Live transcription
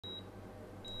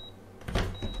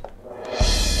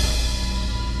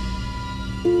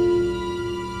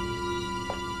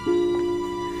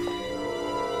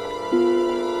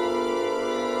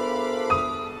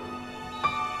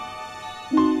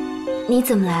你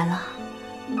怎么来了？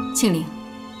青灵，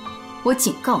我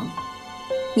警告你，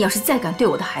你要是再敢对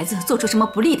我的孩子做出什么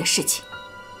不利的事情，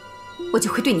我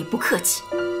就会对你不客气。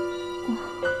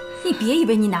你别以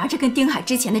为你拿着跟丁海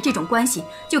之前的这种关系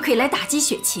就可以来打击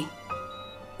雪晴，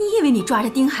你以为你抓着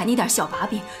丁海那点小把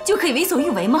柄就可以为所欲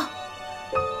为吗？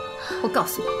我告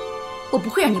诉你，我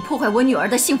不会让你破坏我女儿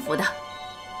的幸福的。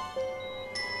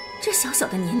这小小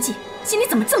的年纪，心里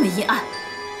怎么这么阴暗？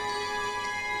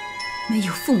没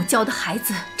有父母教的孩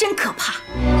子真可怕。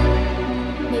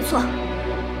没错，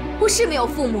不是没有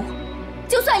父母，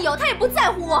就算有，他也不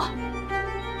在乎我。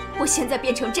我现在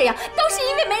变成这样，都是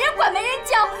因为没人管、没人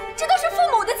教，这都是父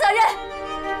母的责任。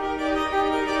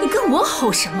你跟我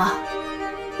吼什么？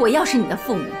我要是你的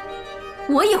父母，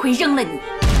我也会扔了你。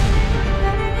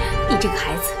你这个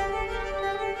孩子，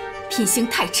品行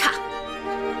太差。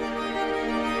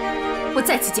我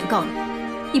再次警告你，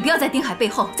你不要在丁海背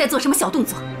后再做什么小动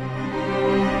作。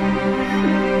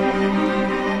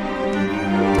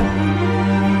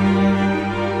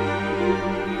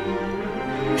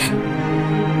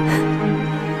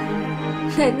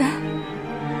奶奶，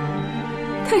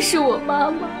她是我妈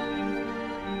妈，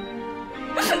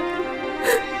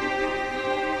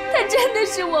她真的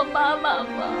是我妈妈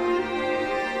吗？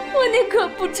我宁可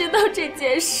不知道这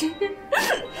件事，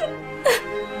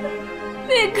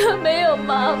宁可没有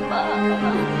妈妈。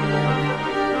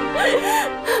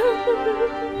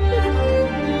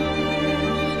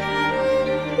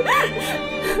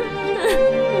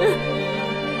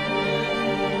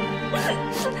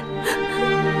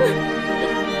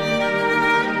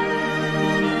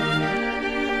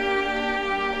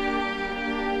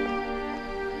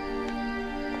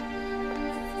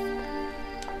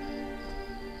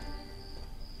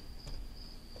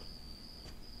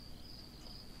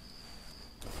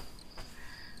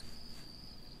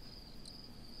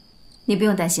你不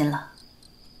用担心了，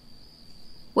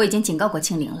我已经警告过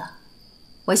青灵了。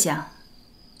我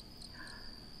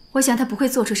想他不会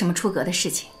做出什么出格的事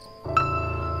情。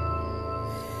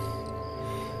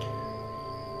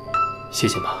谢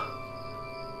谢妈，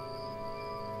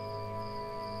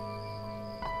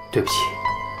对不起，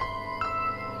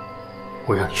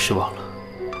我让你失望了。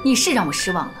你是让我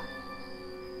失望了。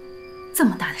这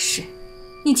么大的事，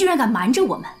你居然敢瞒着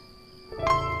我们！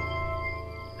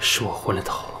是我昏了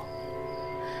头。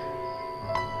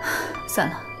算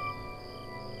了，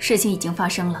事情已经发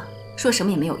生了，说什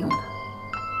么也没有用了。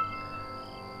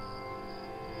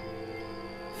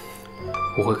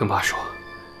我会跟爸说，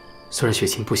虽然雪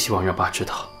晴不希望让爸知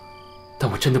道，但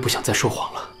我真的不想再说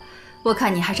谎了。我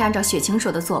看你还是按照雪晴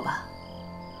说的做吧。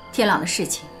天朗的事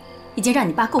情已经让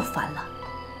你爸够烦了，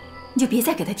你就别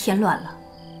再给他添乱了。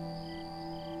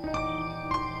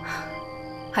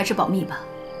还是保密吧，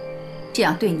这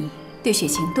样对你、对雪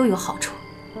晴都有好处。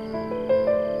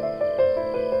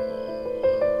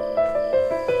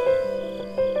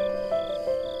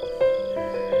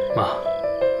妈，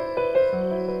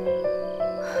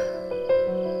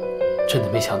真的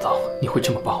没想到你会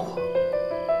这么帮我。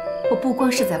我不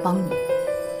光是在帮你，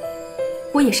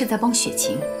我也是在帮雪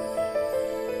晴。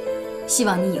希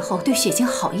望你以后对雪晴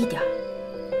好一点。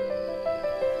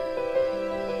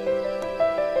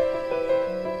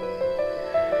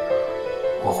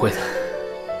我会的，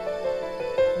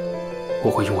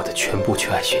我会用我的全部去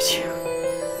爱雪晴，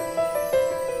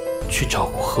去照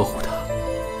顾呵护她。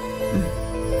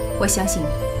我相信你。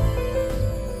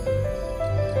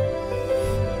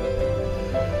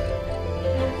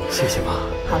谢谢妈。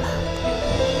好了。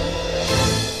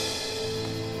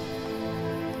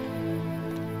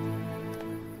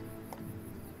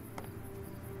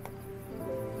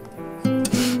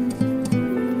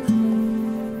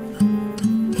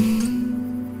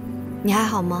你还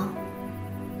好吗，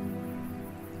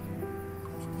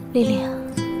丽丽？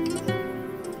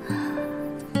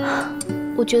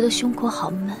我觉得胸口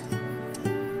好闷，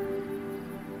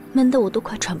闷得我都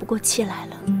快喘不过气来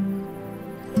了。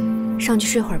上去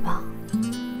睡会儿吧，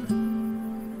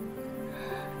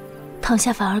躺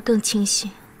下反而更清醒。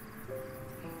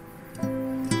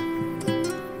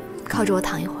靠着我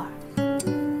躺一会儿。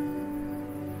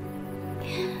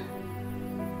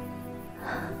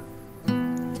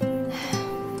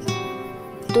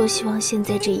多希望现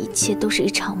在这一切都是一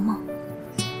场梦，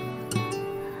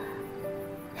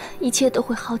一切都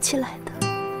会好起来的，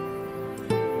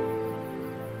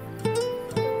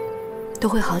都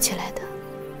会好起来的。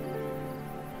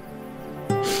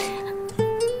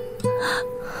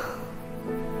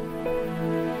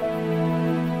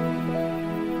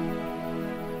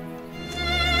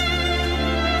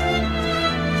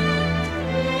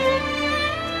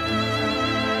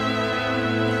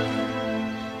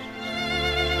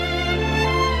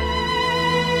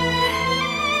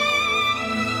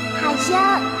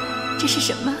香。这是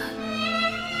什么？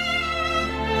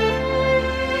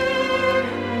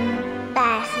百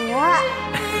合。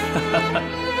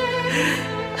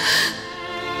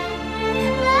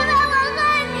妈妈，我恨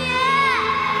你。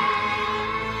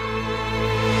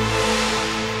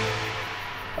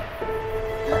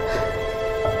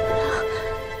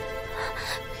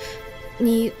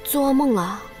你做噩梦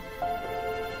了？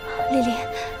丽丽，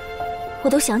我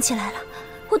都想起来了，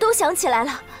我都想起来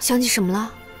了。想起什么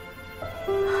了？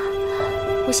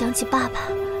我想起爸爸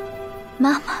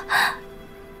妈妈，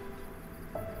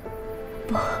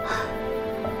不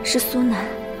是苏南。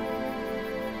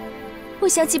我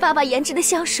想起爸爸研制的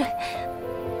香水，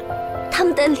他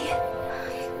们的脸，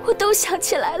我都想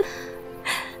起来了。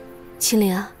青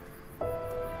莲啊，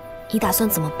你打算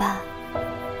怎么办？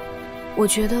我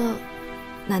觉得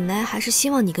奶奶还是希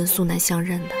望你跟苏南相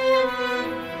认的。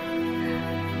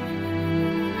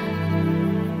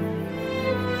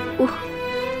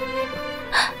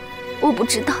我不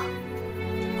知道，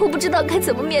我不知道该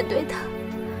怎么面对他。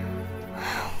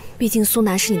毕竟苏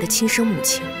南是你的亲生母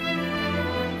亲，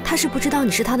她是不知道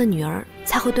你是她的女儿，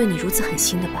才会对你如此狠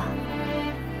心的吧？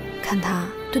看她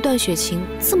对段雪晴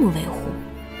这么维护，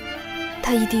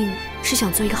她一定是想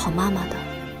做一个好妈妈的。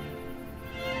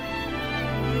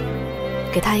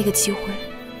给她一个机会，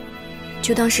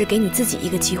就当是给你自己一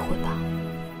个机会吧。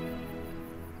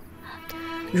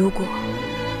如果，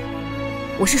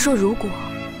我是说如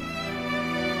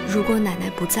果奶奶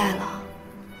不在了，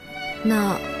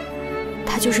那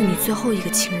她就是你最后一个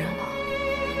亲人了。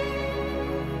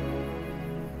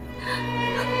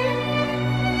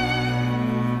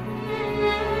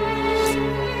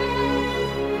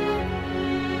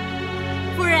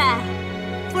夫人，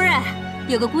夫人，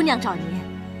有个姑娘找您。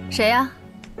谁呀？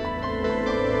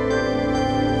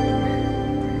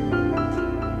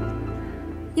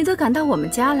你都赶到我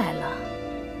们家来了。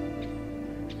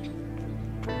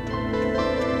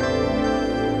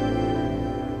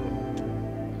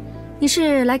你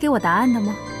是来给我答案的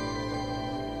吗？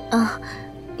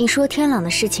你说天朗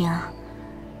的事情啊？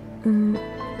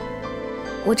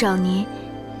我找您，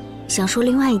想说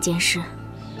另外一件事。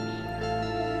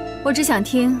我只想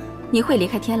听你会离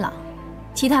开天朗，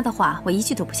其他的话我一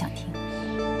句都不想听。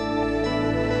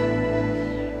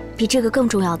比这个更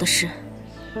重要的事。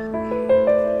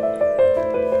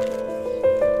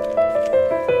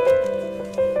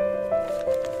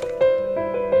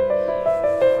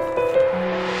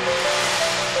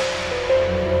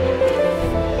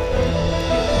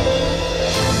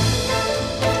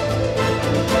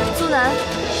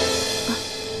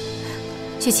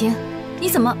雪晴，你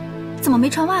怎么没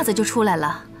穿袜子就出来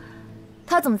了？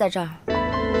他怎么在这儿？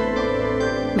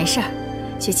没事儿，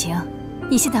雪晴，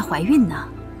你现在怀孕呢，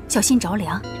小心着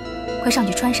凉，快上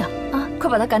去穿上啊！快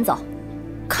把他赶走，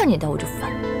看见他我就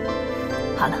烦。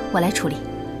好了，我来处理。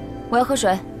我要喝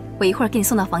水，我一会儿给你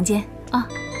送到房间啊。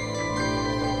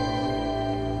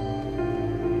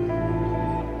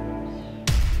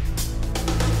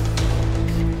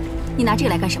你拿这个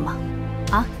来干什么？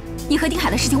啊？你和丁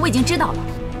海的事情我已经知道了，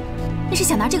你是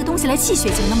想拿这个东西来气雪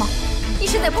晴的吗？你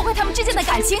是在破坏他们之间的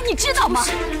感情，你知道吗？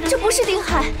这不是丁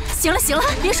海。行了行了，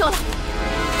别说了。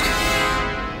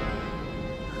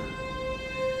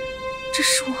这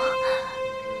是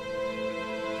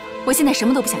我现在什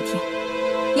么都不想听。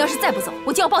你要是再不走，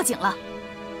我就要报警了。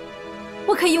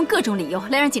我可以用各种理由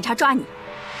来让警察抓你。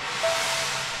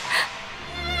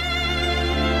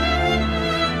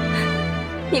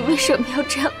你为什么要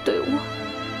这样对我？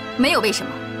没有为什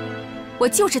么，我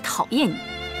就是讨厌你。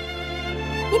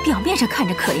你表面上看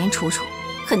着可怜楚楚，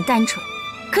很单纯，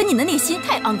可你的内心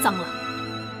太肮脏了。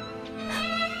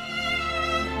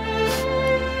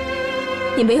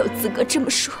你没有资格这么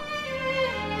说。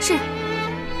是，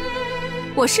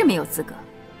我是没有资格。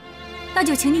那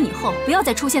就请你以后不要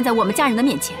再出现在我们家人的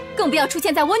面前，更不要出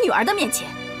现在我女儿的面前。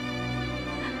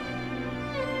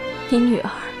你女儿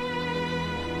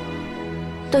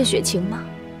段雪晴吗？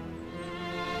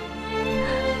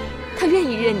她愿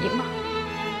意认你吗？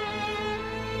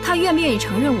她愿不愿意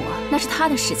承认我，那是她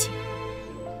的事情。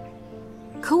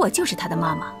可我就是她的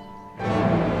妈妈。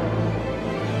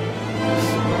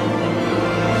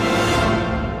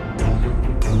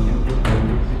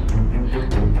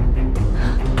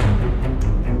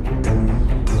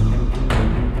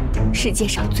世界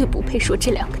上最不配说这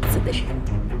两个字的人，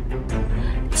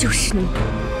就是你。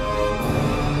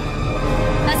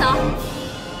兰嫂，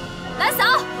兰嫂，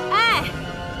哎，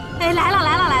来了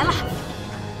来了来了！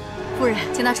夫人，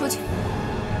请她出去。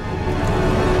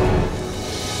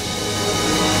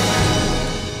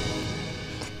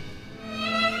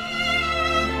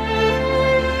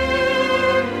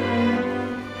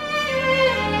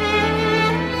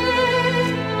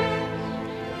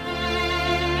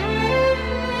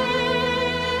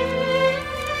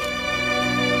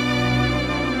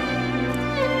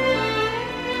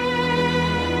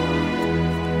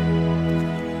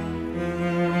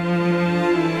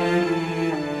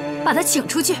把他请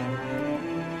出去。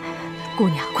姑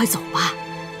娘，快走吧，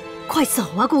快走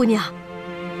啊，姑娘！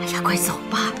哎呀，快走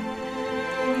吧。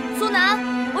苏南，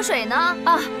我水呢？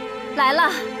啊，来了。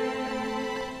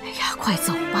哎呀，快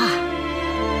走吧。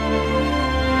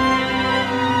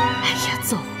哎呀，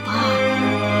走吧。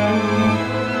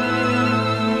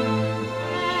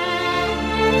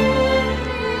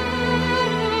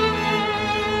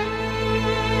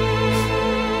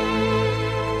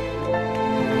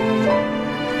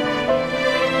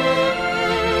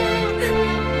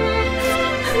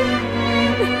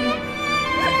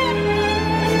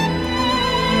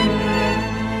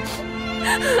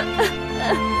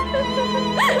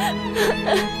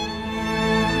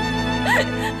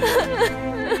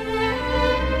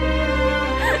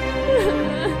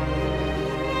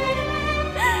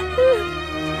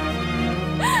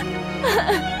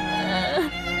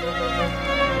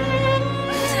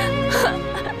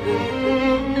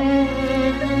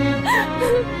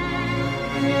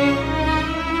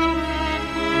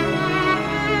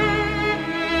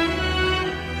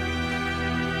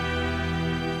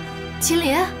秦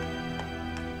林，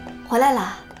回来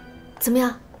啦？怎么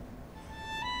样？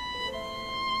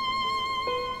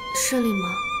顺利吗？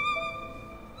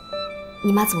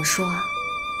你妈怎么说啊？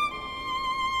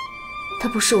她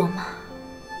不是我妈，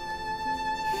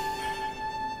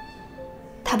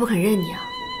她不肯认你啊？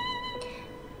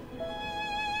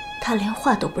她连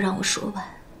话都不让我说完。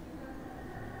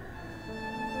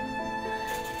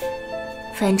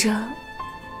反正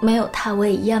没有她，我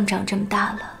也一样长这么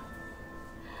大了。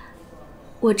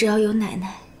我只要有奶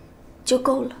奶就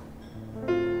够了。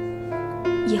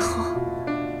以后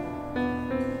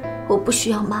我不需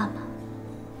要妈妈，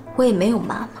我也没有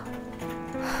妈妈。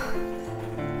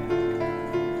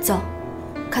走，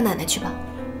看奶奶去吧。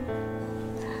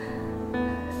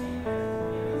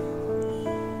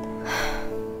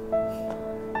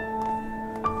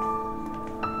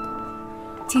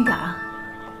轻点啊！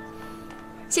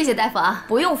谢谢大夫啊。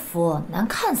不用扶，难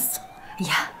看死了。哎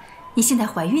呀，你现在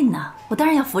怀孕呢，我当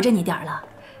然要扶着你点儿了。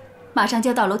马上就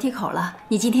要到楼梯口了，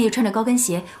你今天又穿着高跟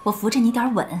鞋，我扶着你点儿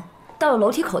稳。到了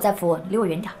楼梯口再扶我，你离我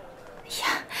远点。哎呀，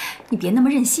你别那么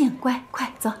任性，乖，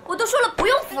快走。我都说了不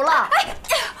用扶了。哎，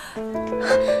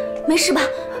没事吧？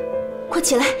快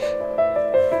起来！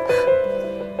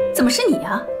怎么是你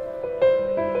啊？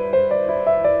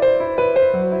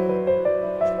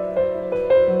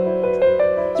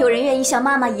有人愿意像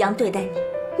妈妈一样对待你，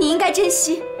你应该珍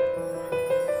惜。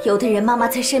有的人妈妈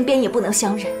在身边也不能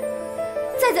相认，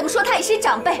再怎么说她也是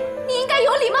长辈，你应该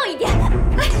有礼貌一点。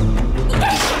哎，你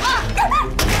干什么？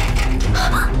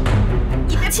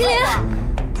你别秦林，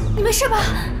你没事吧？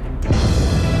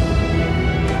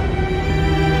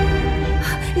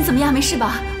你怎么样？没事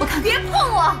吧？我看别碰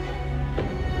我！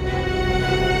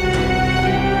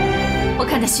我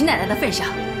看在徐奶奶的份上，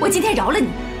我今天饶了你。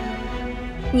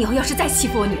你以后要是再欺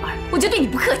负我女儿，我就对你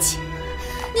不客气。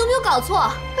你有没有搞错？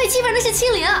被欺负的是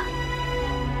青灵啊！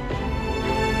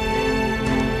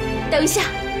等一下，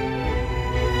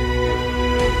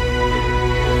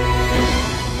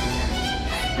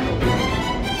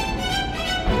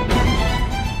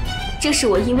这是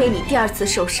我因为你第2次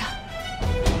受伤。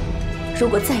如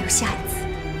果再有下一次，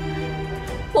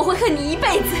我会恨你一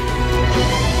辈子。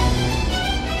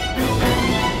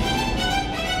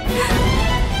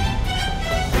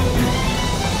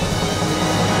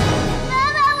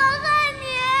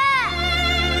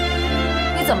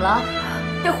怎么了？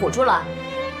被唬住了？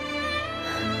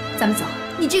咱们走。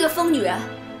你这个疯女人，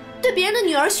对别人的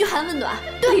女儿嘘寒问暖。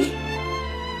对，丽丽，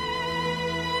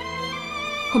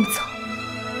我们走。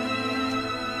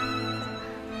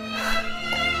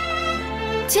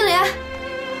青莲，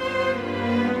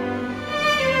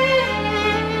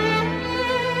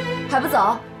还不走？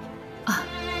啊，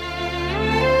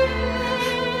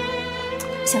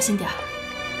小心点儿。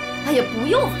哎呀，不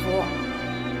用扶。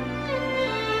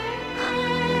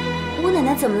我奶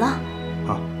奶怎么了？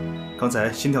啊，刚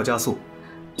才心跳加速，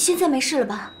现在没事了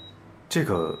吧？这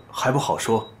个还不好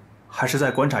说，还是再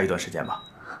观察一段时间吧。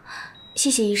谢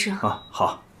谢医生。啊，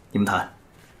好，你们谈。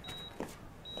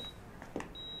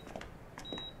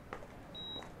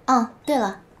嗯，对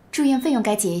了，住院费用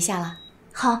该结一下了。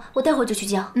好，我待会儿就去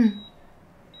交。嗯。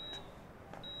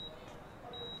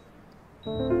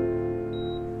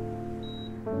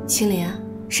青莲，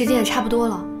时间也差不多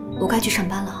了，我该去上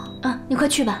班了。啊，你快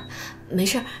去吧。没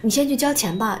事，你先去交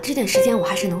钱吧，这点时间我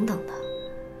还是能等的。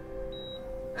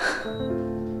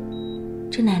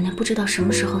这奶奶不知道什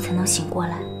么时候才能醒过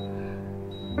来，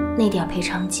那点赔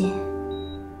偿金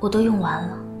我都用完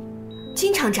了。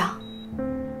金厂长，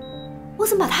我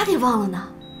怎么把他给忘了呢？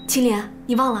青莲，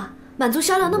你忘了满族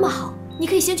销量那么好，你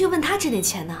可以先去问他挣点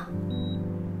钱呢。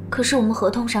可是我们合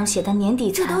同上写的年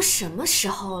底才……这都什么时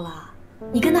候了？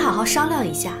你跟他好好商量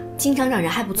一下，金厂长人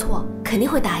还不错，肯定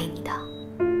会答应你的。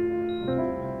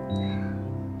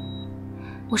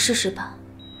我试试吧。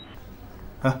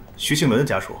啊，徐庆伦的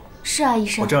家属。是啊，医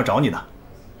生。我正要找你呢。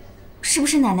是不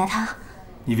是奶奶她？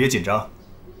你别紧张，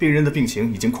病人的病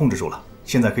情已经控制住了，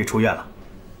现在可以出院了。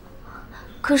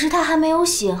可是她还没有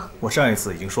醒。我上一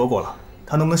次已经说过了，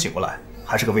她能不能醒过来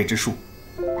还是个未知数。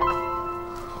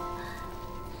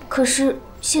可是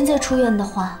现在出院的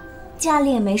话，家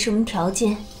里也没什么条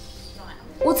件，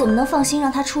我怎么能放心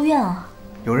让她出院啊？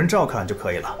有人照看就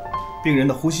可以了。病人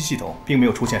的呼吸系统并没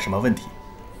有出现什么问题。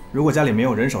如果家里没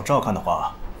有人手照看的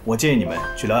话，我建议你们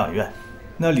去疗养院，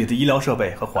那里的医疗设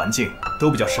备和环境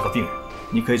都比较适合病人，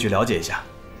你可以去了解一下。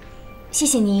谢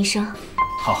谢你，医生。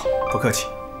好，不客气。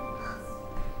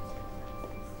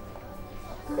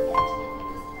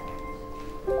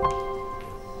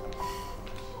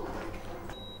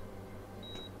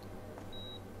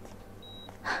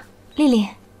丽丽，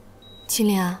青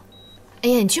莲啊，哎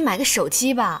呀，你去买个手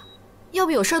机吧，要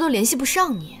不有事都联系不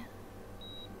上你。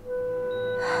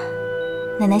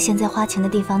奶奶现在花钱的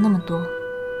地方那么多，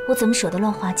我怎么舍得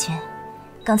乱花钱？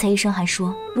刚才医生还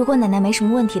说，如果奶奶没什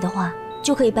么问题的话，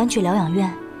就可以搬去疗养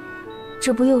院，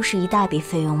这不又是一大笔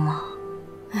费用吗？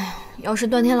哎，要是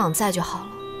段天朗在就好了。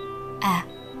哎，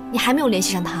你还没有联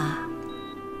系上他啊？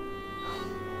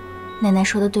奶奶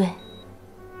说的对，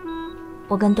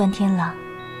我跟段天朗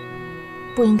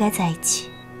不应该在一起，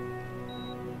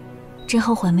真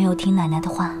后悔没有听奶奶的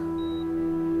话。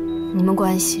你们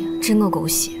关系真够狗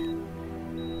血。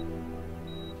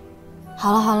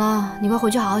好了好了，你快回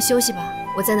去好好休息吧，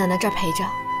我在奶奶这儿陪着。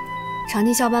长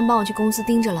期校班帮我去公司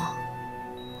盯着了，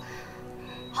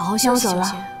好好休息休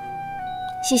息。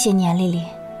谢谢你啊，丽丽。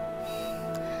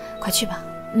快去吧。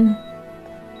嗯。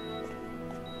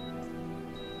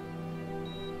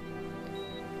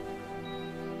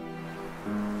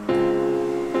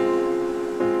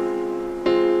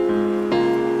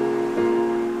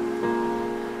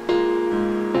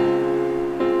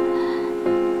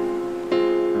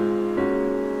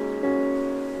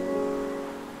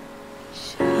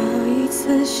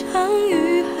相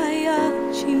遇还要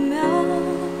奇妙，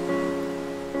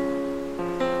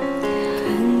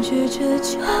感觉这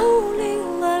就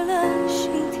凌乱了心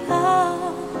跳。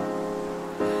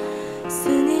思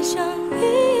念像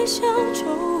一小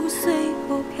舟随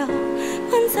波飘，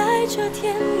满载着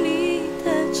甜蜜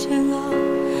的煎熬。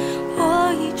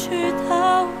我已知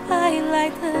道爱来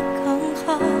得刚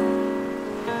好。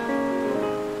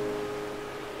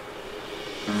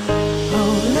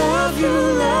Oh, love you,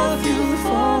 love you.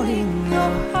 In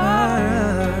your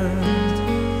heart,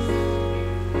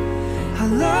 I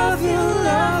love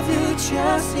you,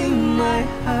 just in my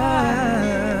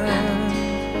heart.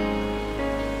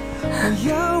 我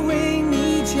要为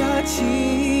你架起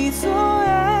一座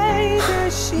爱的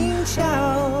心桥。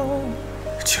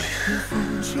青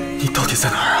灵，你到底在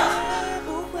哪儿啊？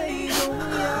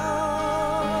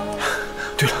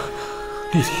对了，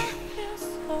丽丽，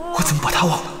我怎么把她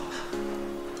忘了？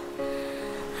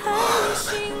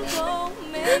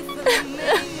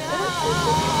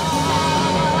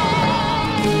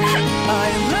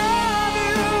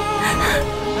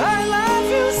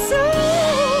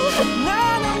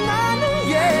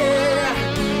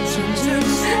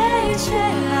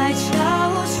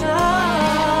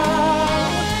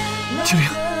青灵，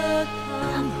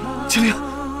青灵，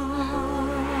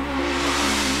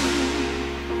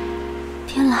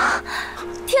天朗，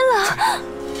天朗，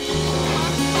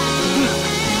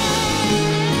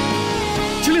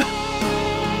青灵，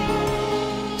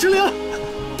青灵，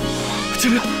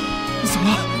青灵，你怎么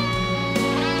了？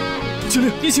青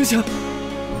灵，你醒醒！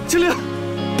青灵。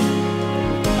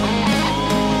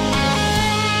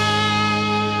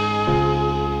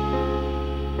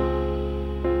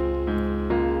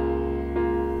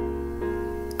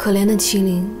可怜的麒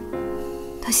麟，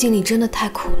他心里真的太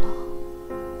苦了。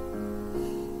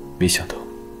没想到，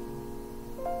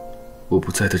我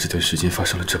不在的这段时间发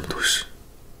生了这么多事。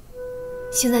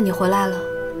现在你回来了，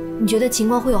你觉得情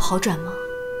况会有好转吗？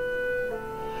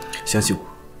相信我，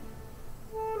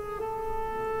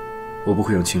我不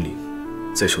会让青灵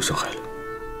再受伤害了。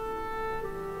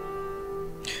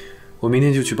我明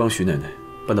天就去帮徐奶奶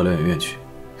搬到疗养院去。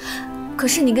可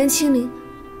是你跟青灵……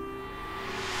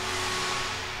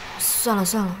算了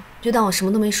算了，就当我什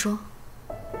么都没说。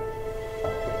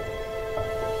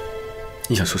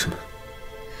你想说什么？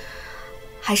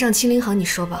还是让青灵和你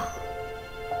说吧。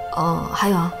哦，还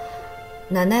有啊，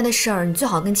奶奶的事儿你最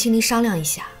好跟青灵商量一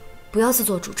下，不要自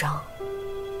作主张。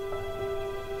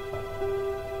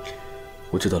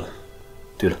我知道了，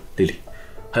对了，丽丽，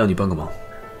还要你帮个忙，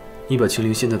你把青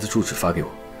灵现在的住址发给我，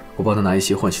我帮她拿一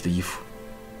些换洗的衣服。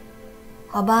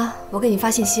好吧，我给你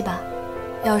发信息吧。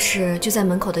钥匙就在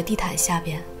门口的地毯下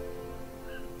边。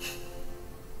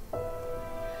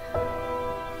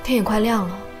天也快亮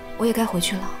了，我也该回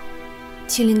去了。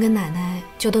青灵跟奶奶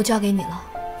就都交给你了。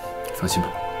放心吧，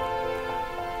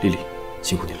丽丽，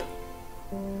辛苦你了。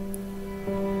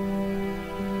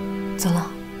走了。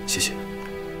谢谢。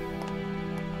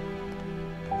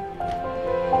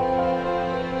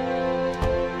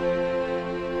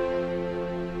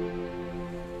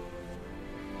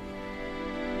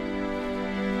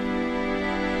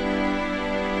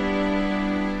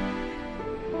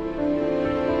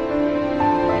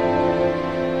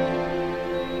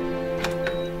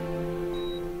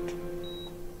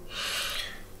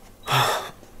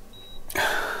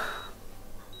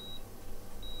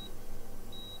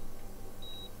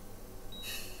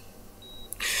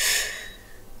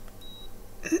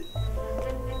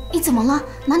你怎么了？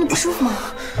哪里不舒服吗？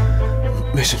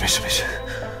没事没事没事。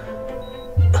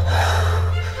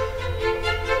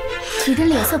你的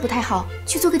脸色不太好，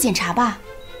去做个检查吧。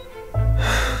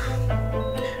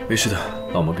没事的，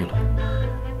老毛病了，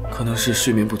可能是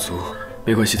睡眠不足，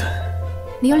没关系的。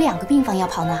你有2个病房要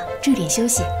跑呢，注意点休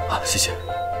息。好，谢谢。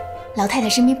老太太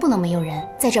身边不能没有人，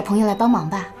再找朋友来帮忙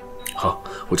吧。好，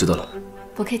我知道了。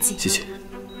不客气。谢谢。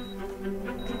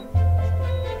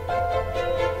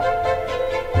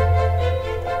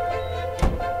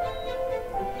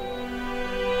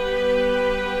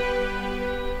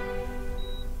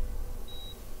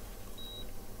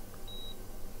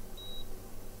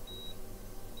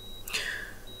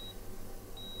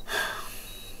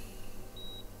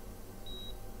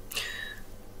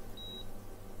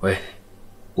喂，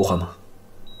吴华吗？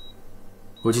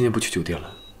我今天不去酒店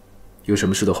了，有什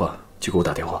么事的话就给我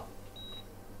打电话。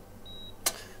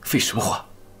废什么话！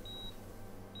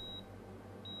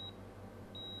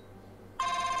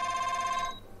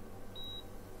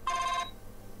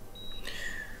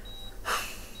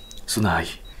苏娜阿姨，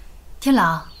天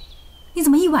狼，你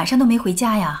怎么一晚上都没回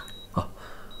家呀？啊，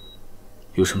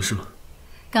有什么事吗？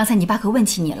刚才你爸可问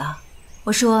起你了，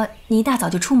我说你一大早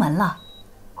就出门了。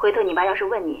回头你爸要是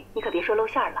问你，你可别说露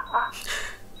馅了啊！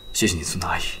谢谢你，苏娜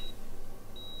阿姨。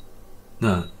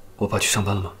那我爸去上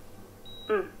班了吗？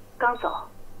刚走。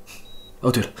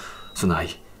哦，对了，苏娜阿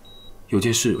姨，有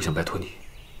件事我想拜托你。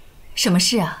什么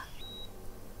事啊？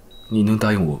你能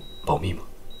答应我保密吗？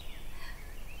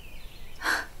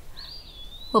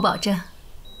我保证。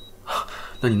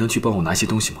那你能去帮我拿一些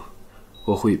东西吗？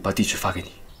我会把地址发给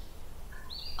你。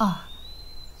哦，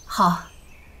好。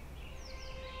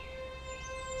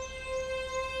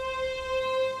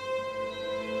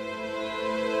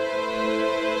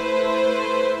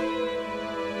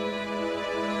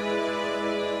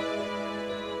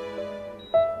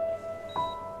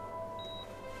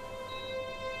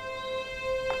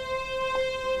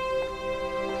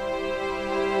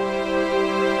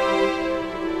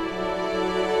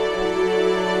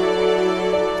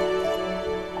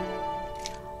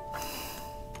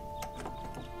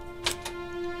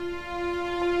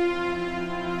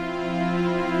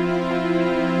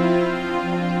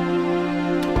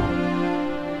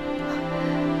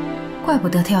怪不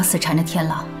得他要死缠着天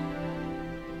狼，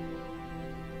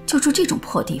就住这种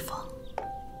破地方。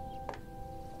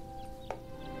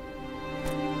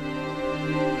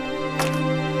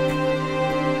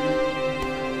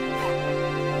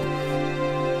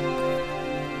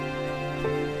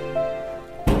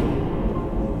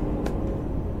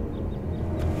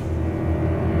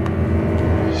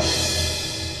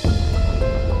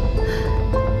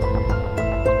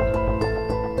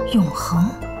永恒。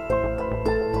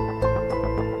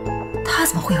他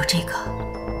怎么会有这个？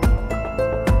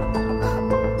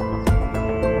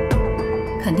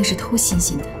肯定是偷星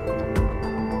星的。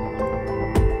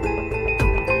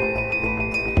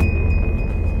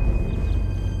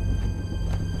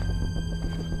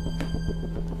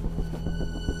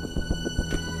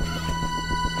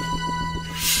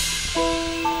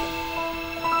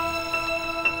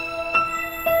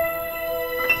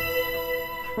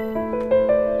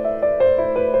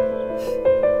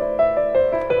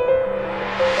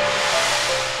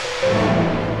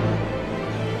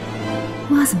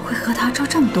妈怎么会和他照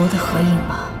这么多的合影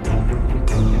啊？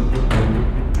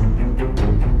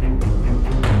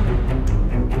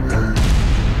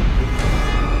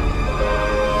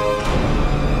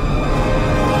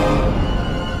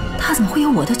他怎么会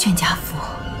有我的全家福？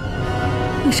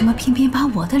为什么偏偏把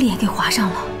我的脸给划上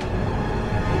了？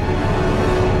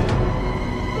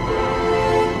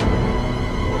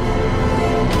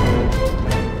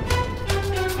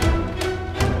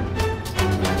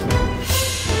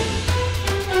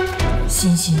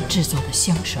制作的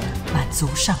香水满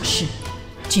足上市，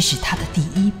这是他的第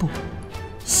一步。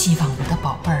希望我的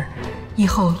宝贝儿以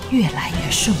后越来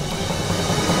越顺利。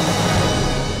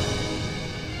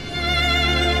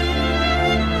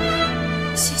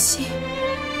西西，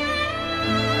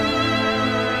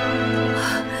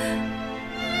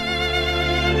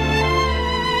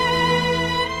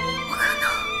不可能。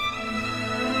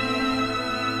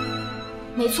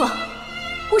没错，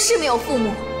我是没有父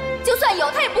母，就算有，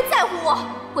他也不在乎我。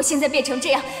我现在变成这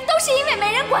样，都是因为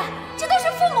没人管，这都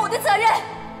是父母的责任。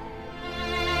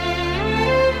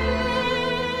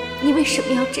你为什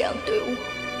么要这样对我？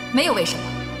没有为什么，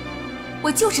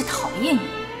我就是讨厌你。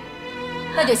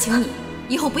那就请你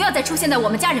以后不要再出现在我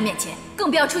们家人面前，更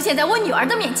不要出现在我女儿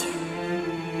的面前。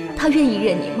她愿意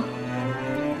认你吗？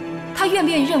她愿不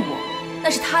愿意认我，那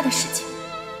是她的事情。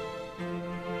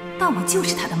但我就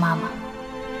是她的妈妈。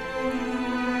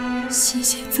欣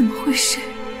欣，怎么回事？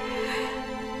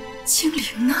青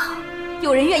灵呢？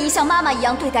有人愿意像妈妈一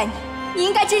样对待你，你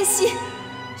应该珍惜。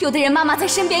有的人妈妈在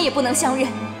身边也不能相认。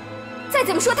再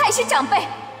怎么说，她也是长辈，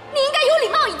你应该有礼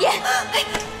貌一点。哎，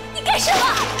你干什么？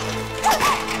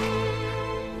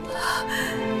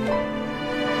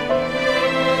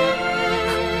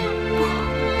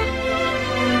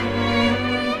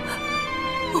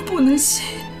我不能信。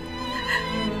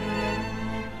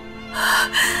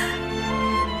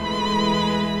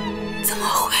怎么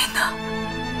会呢？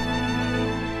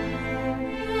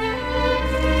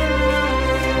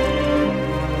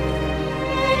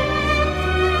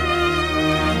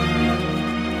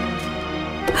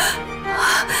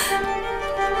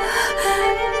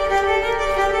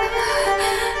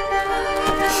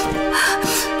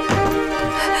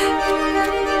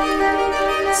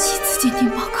鉴定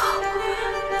报告，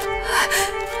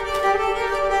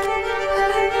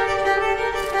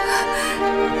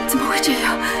怎么会这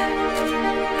样？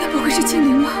该不会是青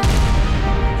灵吧？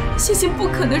欣欣不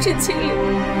可能是青灵，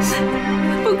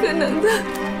不可能的，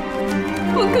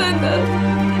不可能，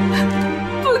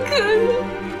不可能！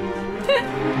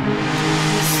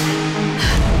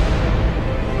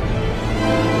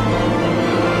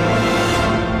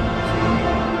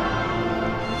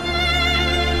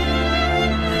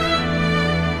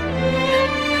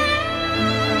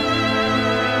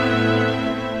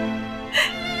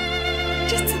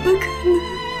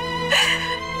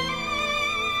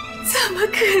怎么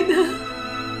可能？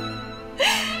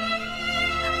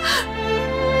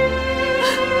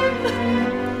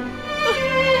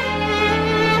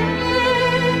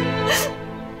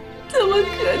怎么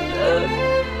可能？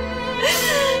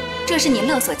这是你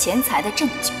勒索钱财的证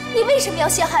据。你为什么要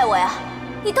陷害我呀？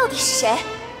你到底是谁？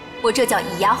我这叫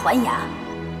以牙还牙。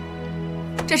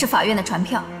这是法院的传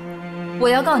票，我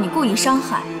要告你故意伤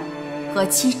害和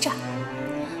欺诈。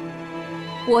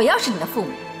我要是你的父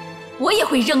母，我也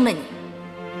会扔了你。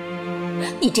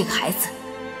你这个孩子，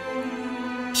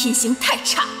品行太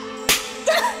差。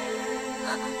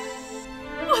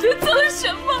我都做什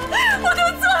么？我都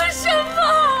做什么？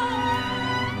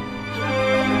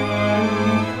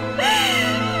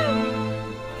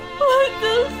我的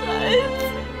孩子，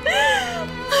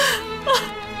我的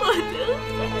孩子，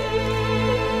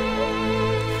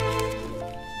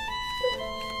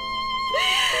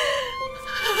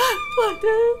我的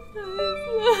孩子。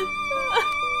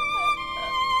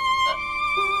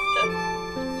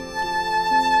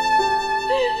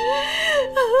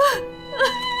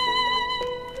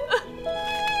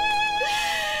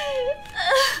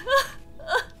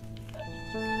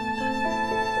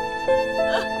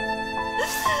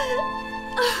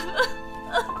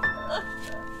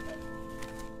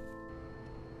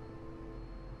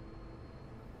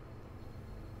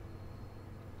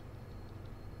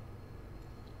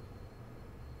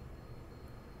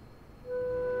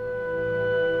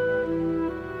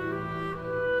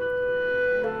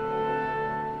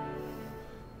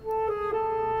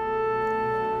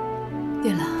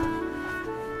对了，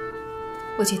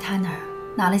我去他那儿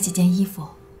拿了几件衣服，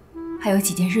还有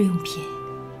几件日用品，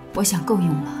我想够用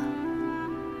了。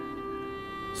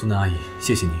苏南阿姨，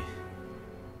谢谢你。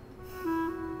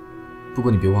不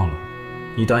过你别忘了，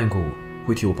你答应过我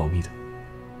会替我保密的。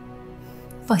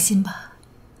放心吧。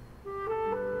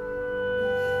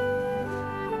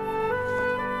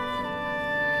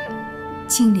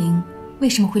青灵为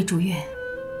什么会住院？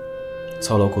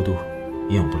操劳过度，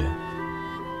营养不良，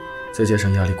再加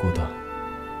上压力过大，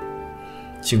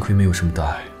幸亏没有什么大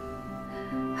碍。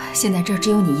现在这儿只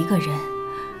有你一个人，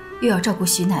又要照顾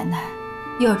徐奶奶，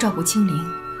又要照顾青灵，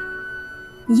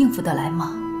你应付得来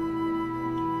吗？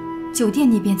酒店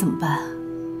那边怎么办？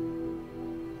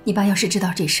你爸要是知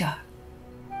道这事儿，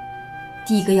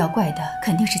第一个要怪的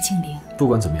肯定是青灵。不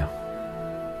管怎么样，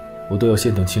我都要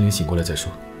先等青灵醒过来再说。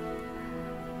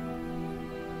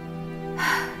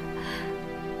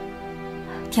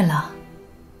天狼，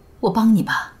我帮你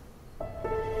吧。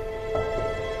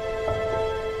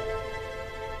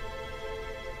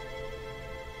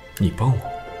你帮我？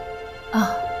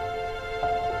啊？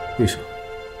为什么？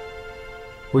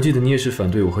我记得你也是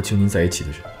反对我和青灵在一起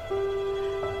的人。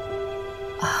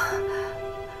啊，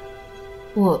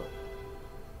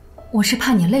我是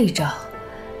怕你累着。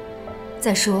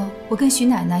再说，我跟徐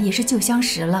奶奶也是旧相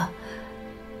识了。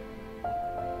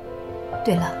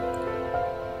对了，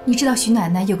你知道徐奶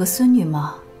奶有个孙女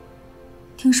吗？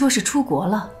听说是出国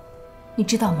了，你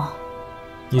知道吗？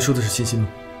你说的是欣欣吗？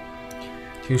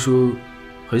听说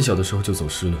很小的时候就走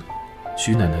失了，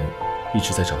徐奶奶一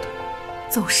直在找她。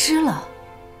走失了？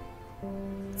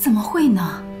怎么会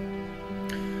呢？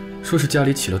说是家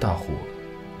里起了大火，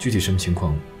具体什么情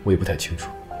况我也不太清楚。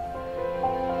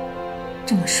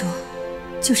这么说，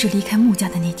就是离开穆家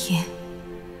的那天。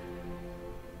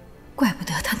怪不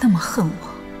得他那么恨我。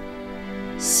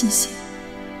欣欣，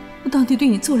我到底对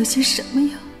你做了些什么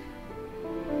呀？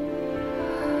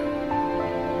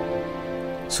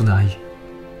苏娜阿姨，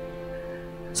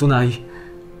苏娜阿姨，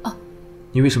啊，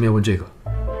你为什么要问这个？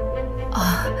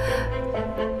啊，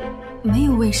没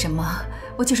有为什么，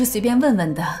我就是随便问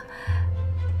问的。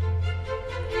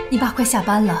你爸快下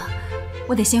班了，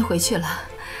我得先回去了。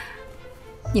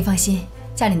你放心，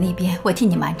家里那边我替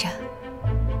你瞒着。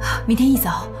明天一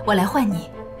早我来换你。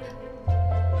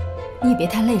你也别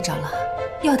太累着了，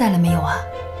药带了没有啊？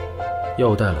药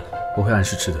我带了，我会按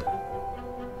时吃的。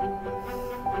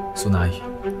苏娜阿姨，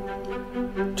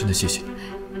真的谢谢你。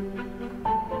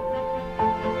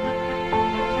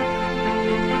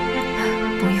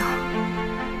不用。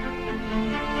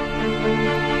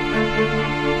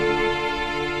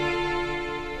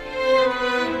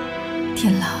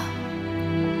天狼，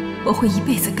我会一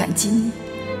辈子感激你，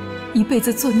一辈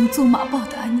子做牛做马报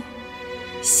答你。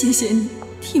谢谢你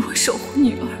替我守护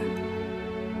女儿。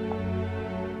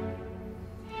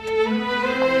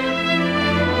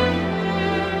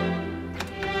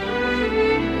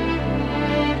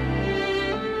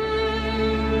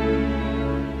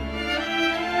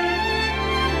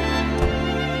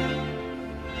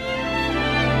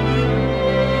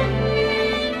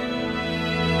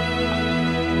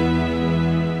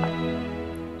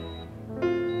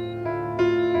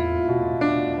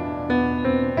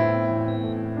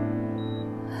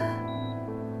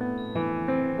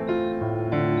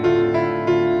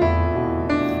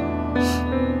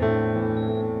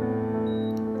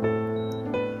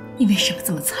你为什么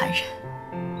这么残忍？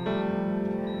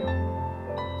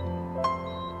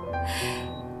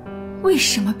为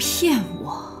什么骗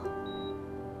我？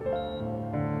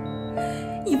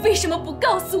你为什么不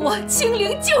告诉我青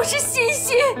灵就是欣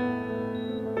欣？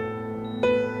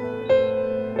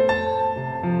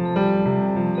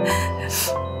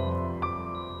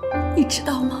你知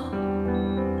道吗？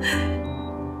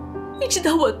你知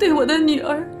道我对我的女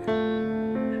儿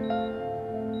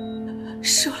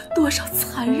说了多少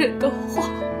残忍的话？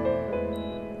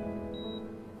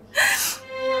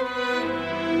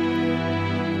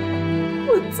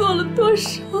我做了多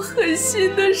少狠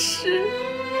心的事？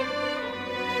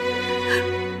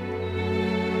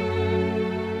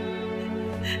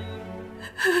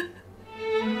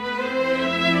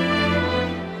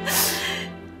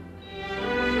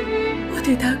我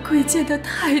对他亏欠的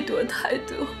太多太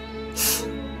多，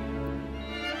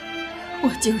我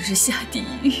就是下地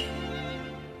狱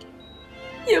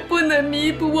也不能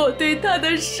弥补我对他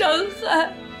的伤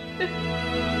害。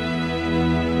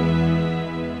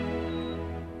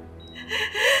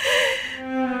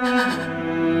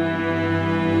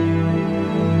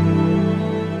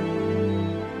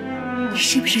你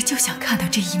是不是就想看到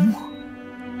这一幕？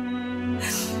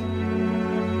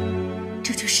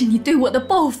这就是你对我的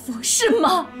报复，是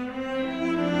吗？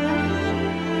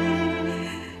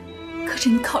可是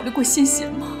你考虑过欣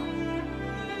欣吗？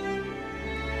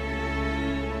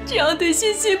这样对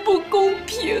欣欣不公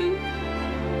平。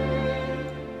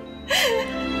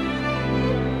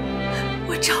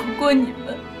我找过你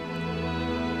们，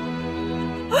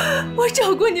我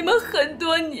找过你们很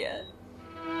多年，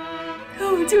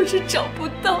可我就是找不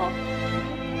到。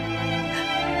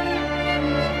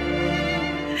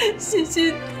欣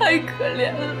欣太可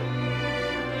怜了，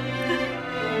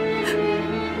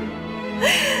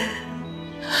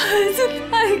孩子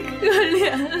太可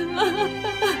怜了。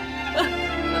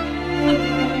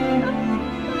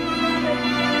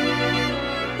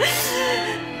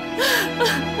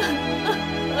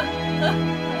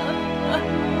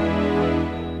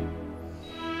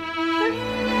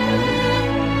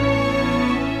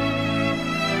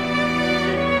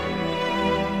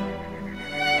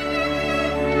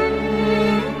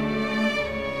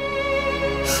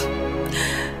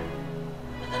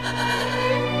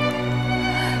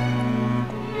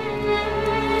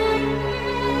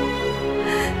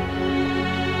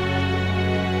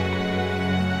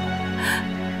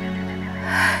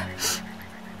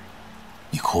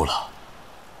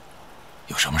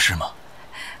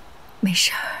没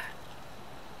事儿。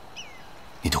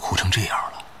你都哭成这样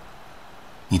了，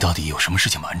你到底有什么事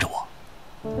情瞒着我？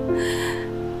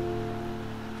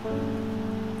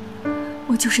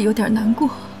我就是有点难过。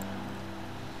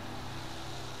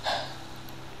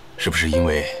是不是因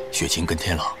为雪晴跟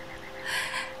天狼？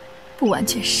不完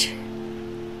全是，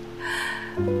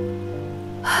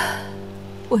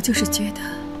我就是觉得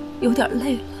有点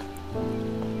累了。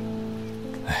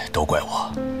哎，都怪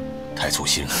我，太粗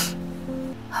心了。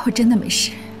我真的没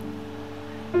事。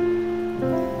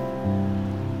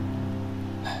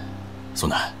苏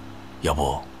南，要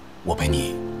不我陪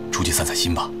你出去散散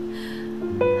心吧？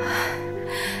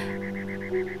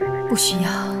不需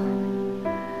要。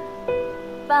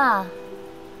爸，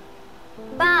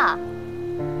爸，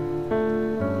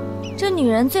这女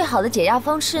人最好的解压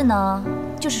方式呢，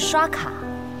就是刷卡。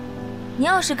你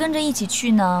要是跟着一起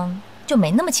去呢，就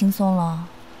没那么轻松了。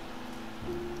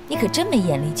你可真没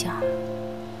眼力劲儿。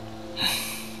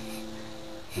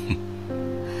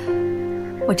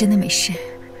我真的没事，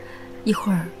一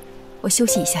会儿我休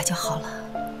息一下就好了。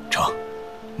成，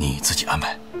你自己安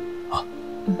排，啊。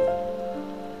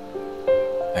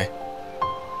哎，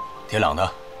天朗呢？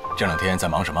这2天在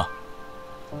忙什么？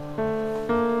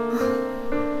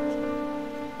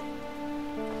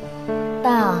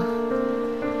爸，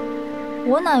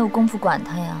我哪有功夫管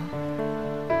他呀？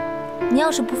你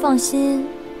要是不放心，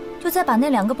就再把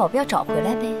那2个保镖找回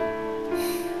来呗。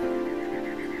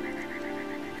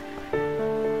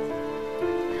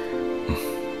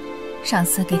上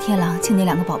次给天狼请那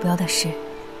2个保镖的事，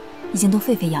已经都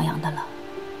沸沸扬扬的了，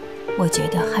我觉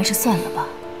得还是算了吧。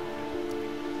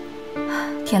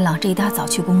天狼这一大早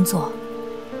去工作，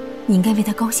你应该为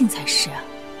他高兴才是啊。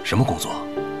什么工作？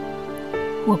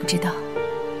我不知道。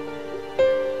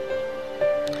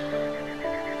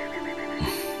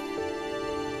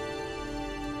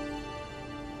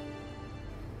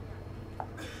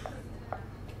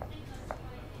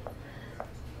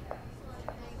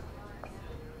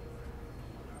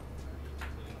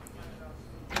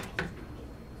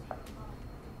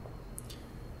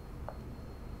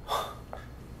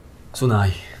苏南阿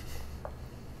姨，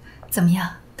怎么样？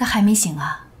他还没醒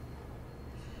啊？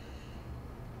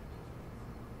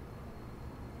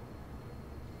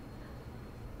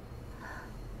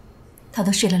他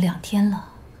都睡了2天了。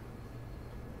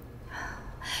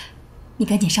你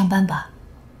赶紧上班吧，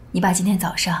你爸今天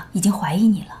早上已经怀疑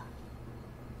你了。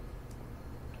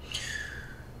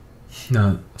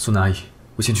那苏南阿姨，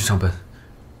我先去上班，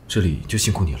这里就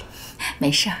辛苦你了。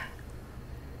没事儿。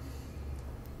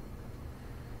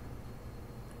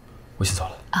我先走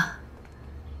了啊。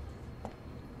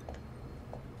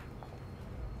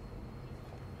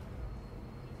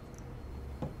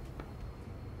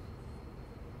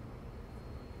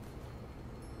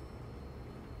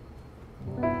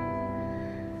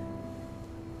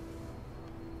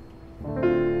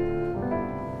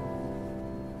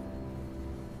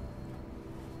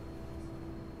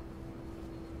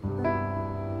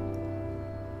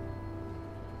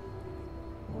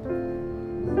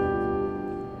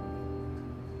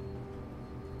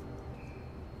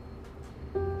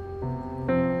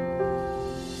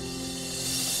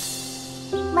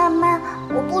妈妈，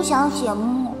我不想写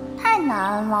木，太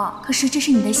难了。可是这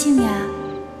是你的姓呀，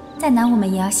再难我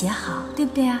们也要写好，对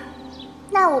不对啊？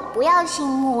那我不要姓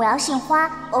木，我要姓花。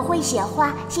我会写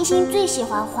花，欣欣最喜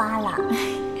欢花了。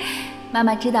妈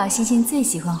妈知道欣欣最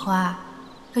喜欢花，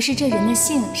可是这人的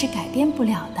姓是改变不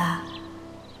了的，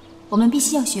我们必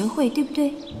须要学会，对不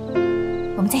对？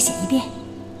我们再写一遍。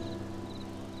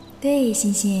对，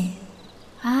欣欣，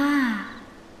啊，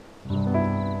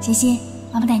欣欣，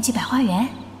妈妈带你去百花园。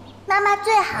妈妈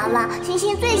最好了，欣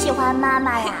欣最喜欢妈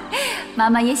妈呀。妈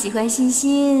妈也喜欢欣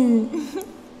欣。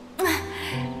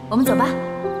我们走吧。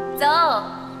走，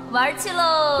玩去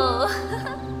喽。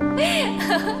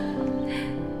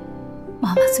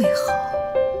妈妈最好，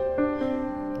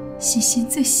欣欣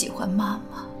最喜欢妈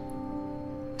妈。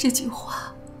这句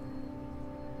话，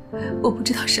我不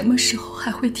知道什么时候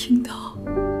还会听到。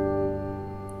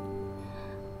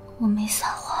我没撒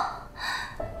谎，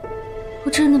我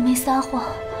真的没撒谎。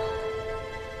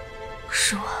不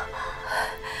是我，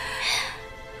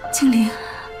精灵，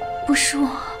不是我，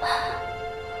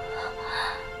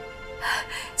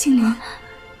精灵，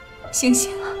醒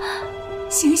醒，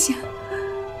醒醒，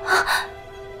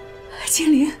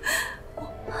精灵，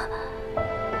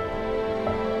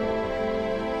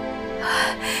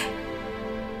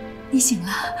你醒了，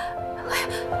哎呀，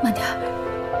慢点儿，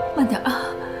慢点儿啊！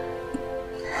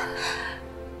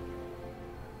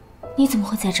你怎么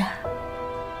会在这儿？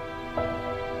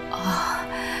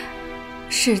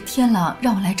是天朗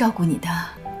让我来照顾你的。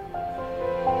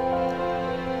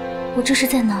我这是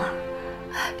在哪儿？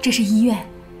这是医院。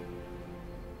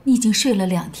你已经睡了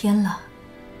2天了，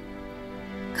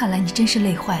看来你真是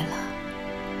累坏了。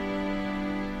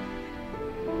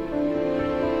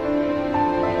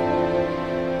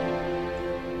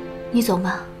你走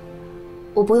吧，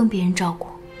我不用别人照顾。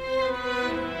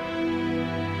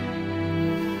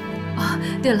啊，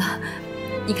对了，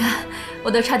你看，我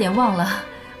都差点忘了，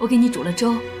我给你煮了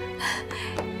粥，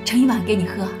盛一碗给你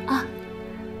喝啊。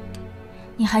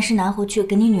你还是拿回去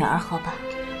给你女儿喝吧。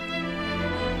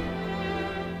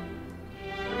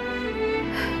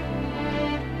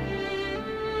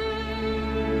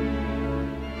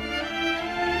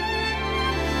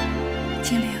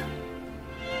金玲，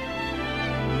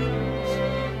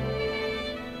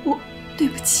我对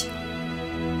不起，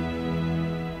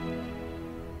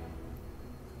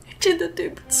真的对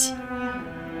不起。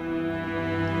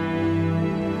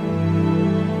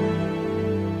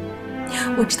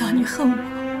我知道你恨我，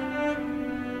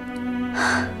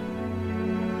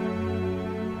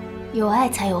有爱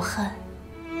才有恨，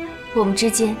我们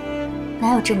之间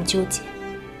哪有这么纠结？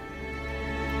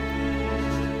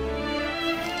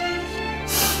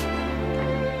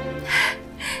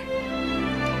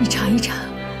你尝一尝，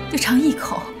就尝一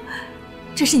口，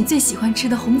这是你最喜欢吃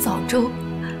的红枣粥，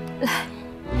来。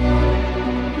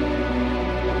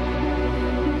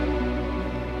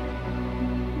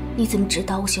你怎么知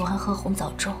道我喜欢喝红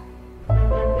枣粥？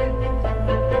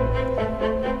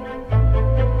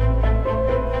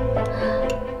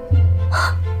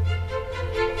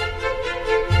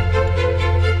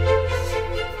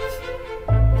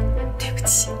对不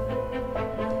起，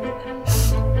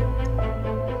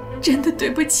真的对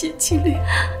不起，青莲。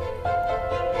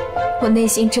我内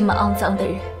心这么肮脏的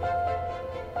人，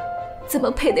怎么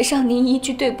配得上您一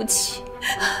句对不起？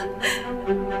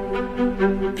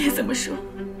别这么说。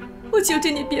我求求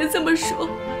你别这么说，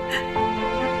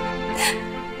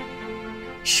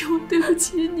是我对不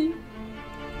起你，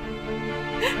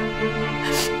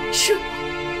是我。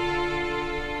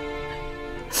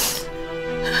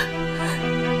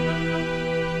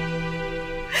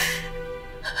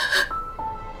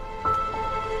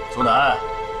苏南，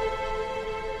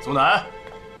苏南，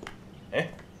哎，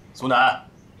苏南，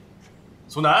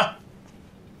苏南，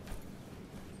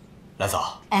兰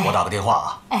嫂，我打个电话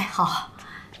啊。哎，好。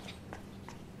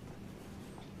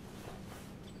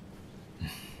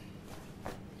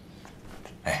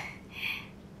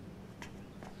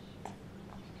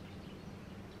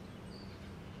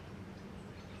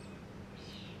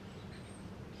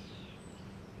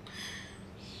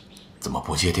怎么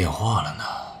不接电话了呢？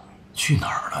去哪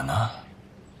儿了呢？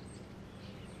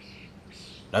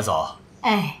兰嫂，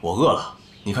哎，我饿了，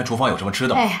你看厨房有什么吃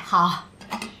的吗？哎，好。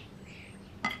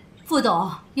副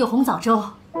董有红枣粥。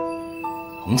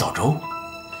红枣粥？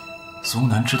苏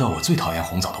南知道我最讨厌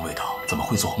红枣的味道，怎么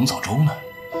会做红枣粥呢？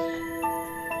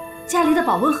家里的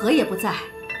保温盒也不在，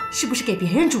是不是给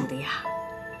别人煮的呀？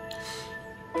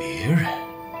别人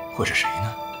会是谁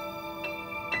呢？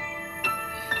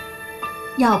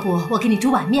要不我给你煮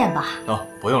碗面吧？哦，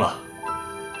不用了。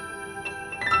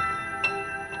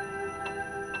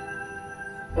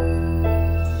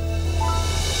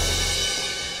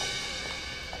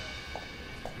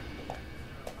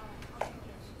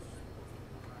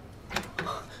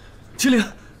金玲，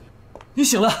你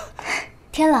醒了。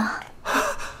天朗，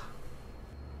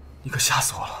你可吓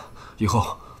死我了！以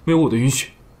后没有我的允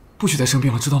许，不许再生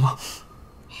病了，知道吗？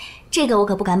这个我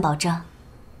可不敢保证。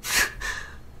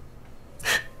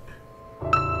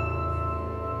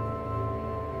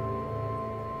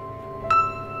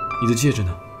你的戒指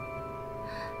呢？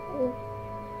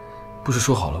不是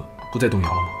说好了不再动摇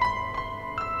了吗？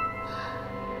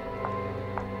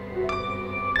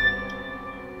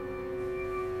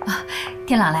啊，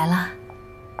天朗来了。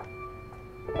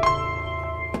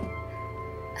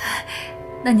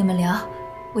那你们聊，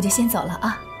我就先走了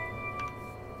啊。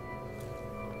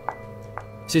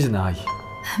谢谢南阿姨。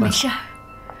没事儿。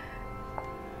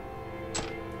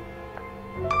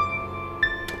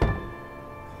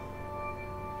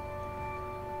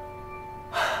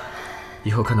以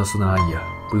后看到苏南阿姨啊，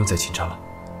不用再紧张了，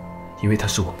因为她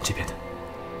是我们这边的。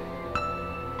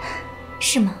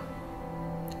是吗？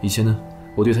以前呢，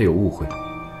我对她有误会，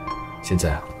现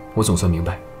在啊，我总算明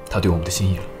白她对我们的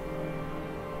心意了。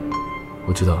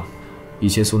我知道，以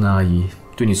前苏南阿姨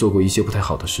对你做过一些不太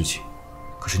好的事情，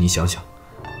可是你想想，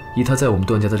以她在我们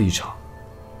段家的立场，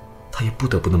她也不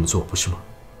得不那么做，不是吗？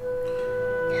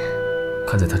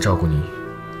看在她照顾你，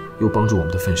又帮助我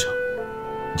们的份上，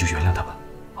你就原谅她吧，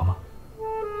好吗？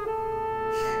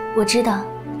我知道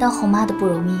当后妈的不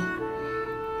容易，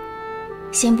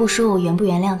先不说我原不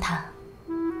原谅她，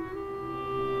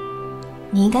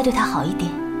你应该对他好一点。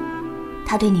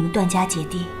他对你们段家姐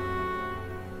弟，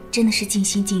真的是尽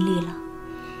心尽力了。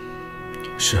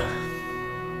是。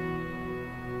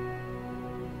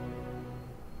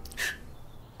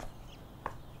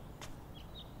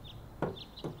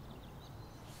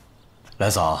来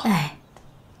嫂，哎，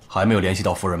还没有联系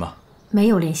到夫人吗？没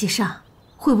有联系上，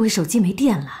会不会手机没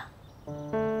电了？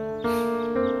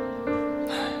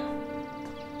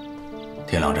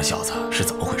天狼这小子是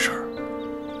怎么回事？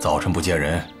早晨不见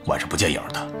人，晚上不见影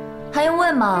的。还用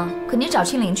问吗？肯定找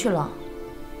青灵去了。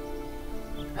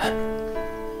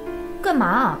干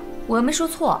嘛？我又没说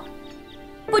错。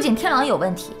不仅天狼有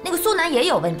问题，那个苏南也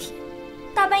有问题。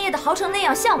大半夜的嚎成那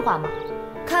样，像话吗？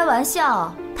开玩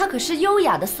笑，他可是优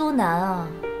雅的苏南啊。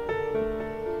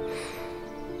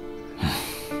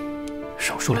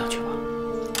少说两句吧。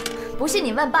不信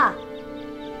你问爸。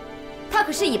他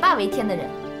可是以爸为天的人，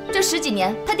这10几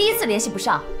年他第一次联系不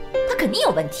上，他肯定有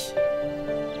问题。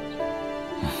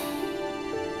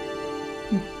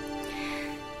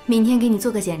明天给你做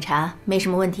个检查，没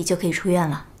什么问题就可以出院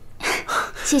了。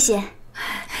谢谢。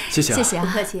谢谢啊。谢谢啊，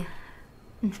不客气。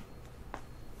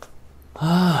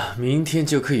明天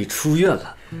就可以出院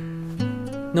了，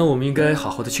那我们应该好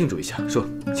好的庆祝一下。说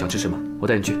想吃什么，我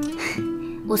带你去。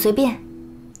我随便。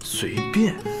随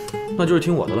便，那就是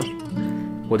听我的了。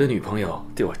我的女朋友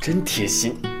对我真贴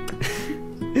心。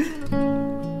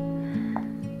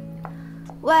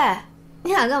喂，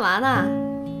你俩干嘛呢？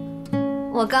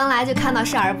我刚来就看到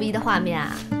少儿不宜的画面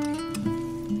啊！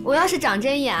我要是长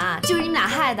针眼啊，就是你们俩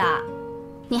害的。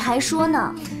你还说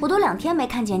呢？我都2天没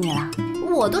看见你了。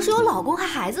我都是有老公还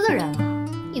孩子的人了，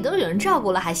你都有人照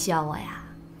顾了，还需要我呀？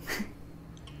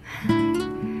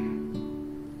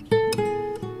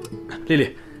丽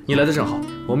丽，你来的正好，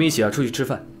我们一起出去吃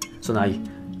饭。孙阿姨，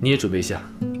你也准备一下。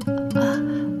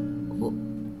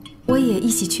我也一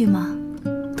起去吗？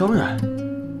当然。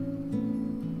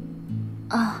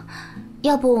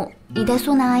要不你带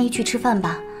苏南阿姨去吃饭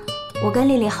吧？我跟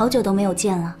丽丽好久都没有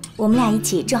见了，我们俩一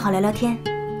起正好聊聊天。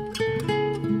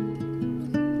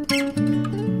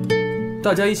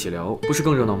大家一起聊，不是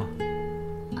更热闹吗？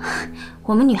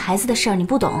我们女孩子的事儿你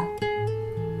不懂。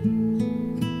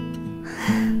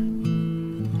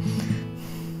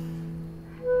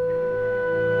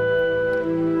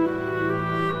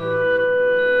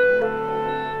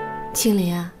青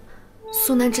林，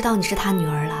苏南知道你是他女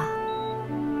儿了。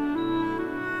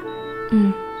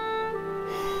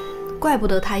怪不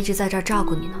得他一直在这儿照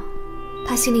顾你呢，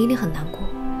他心里一定很难过。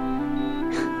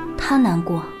他难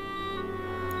过。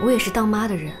我也是当妈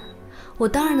的人，我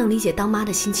当然能理解当妈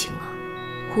的心情了。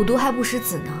虎毒还不食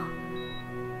子呢，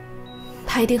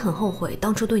他一定很后悔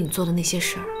当初对你做的那些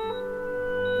事儿。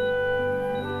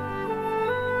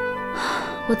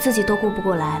我自己都顾不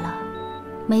过来了，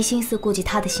没心思顾及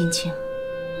他的心情。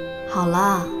好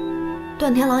了，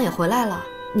段天狼也回来了，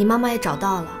你妈妈也找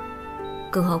到了。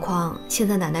更何况现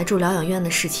在奶奶住疗养院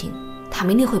的事情，他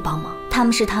们一定会帮忙。他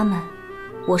们是他们，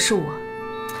我是我。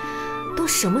都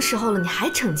什么时候了，你还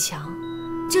逞强？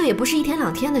这也不是1天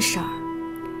2天的事儿。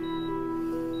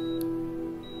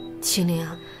青灵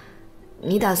啊，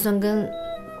你打算跟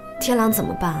天狼怎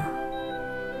么办啊？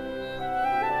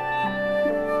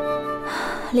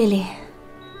丽丽，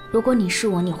如果你是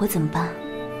我，你会怎么办？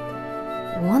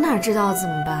我哪知道怎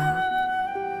么办啊？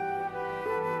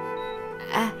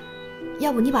哎，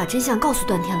要不你把真相告诉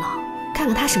段天狼，看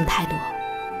看他什么态度。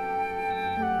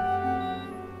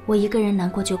我一个人难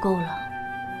过就够了，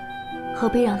何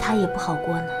必让他也不好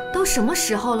过呢？都什么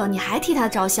时候了，你还替他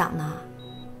着想呢？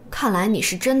看来你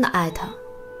是真的爱他。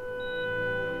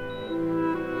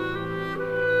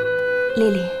丽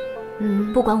丽，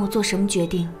不管我做什么决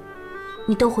定，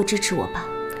你都会支持我吧？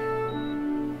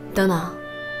等等，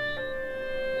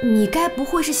你该不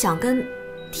会是想跟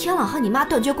天朗和你妈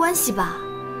断绝关系吧？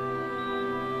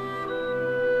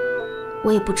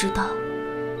我也不知道，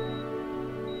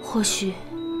或许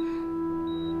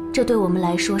这对我们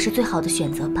来说是最好的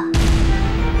选择吧。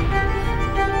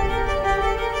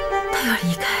他要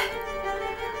离开。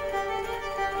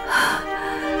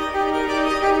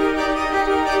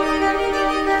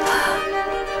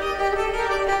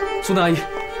苏娜阿姨，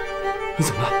你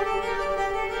怎么了？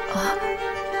啊，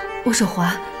我手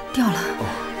滑掉了。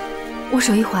我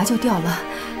手一滑就掉了。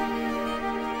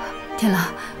天朗，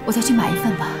我再去买一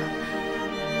份吧。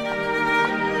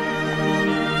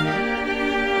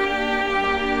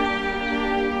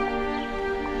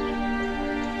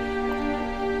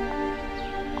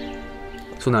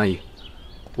苏娜阿姨，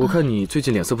我看你最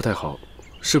近脸色不太好，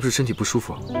是不是身体不舒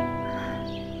服？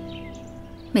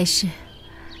没事。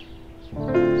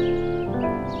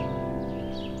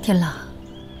天朗，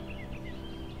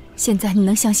现在你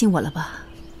能相信我了吧？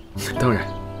当然。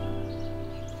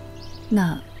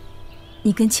那，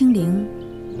你跟青灵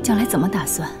将来怎么打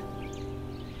算？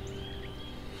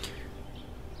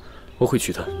我会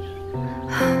娶她。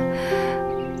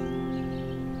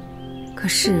可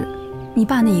是，你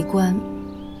爸那一关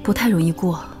不太容易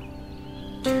过。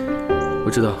我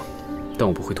知道，但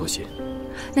我不会妥协。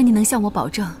那你能向我保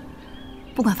证，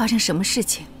不管发生什么事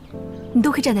情，你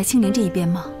都会站在青灵这一边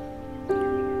吗？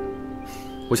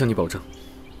我向你保证。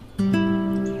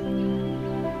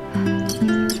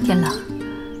天朗，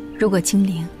如果青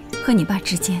灵和你爸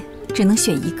之间只能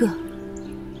选一个，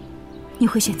你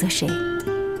会选择谁？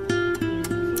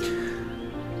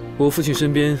我父亲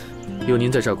身边有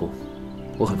您在照顾，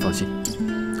我很放心。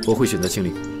我会选择青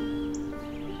灵。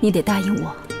你得答应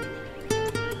我，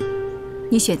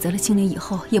你选择了青灵以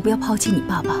后，也不要抛弃你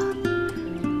爸爸。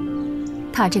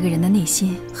他这个人的内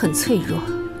心很脆弱，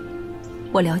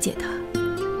我了解他。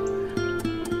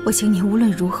我请你无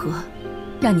论如何，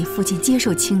让你父亲接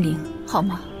受青灵，好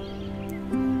吗？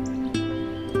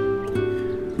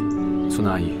苏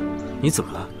娜阿姨，你怎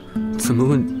么了？怎么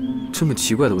问这么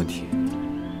奇怪的问题？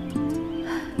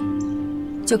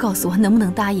就告诉我能不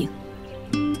能答应。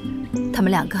他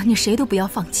们两个，你谁都不要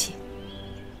放弃。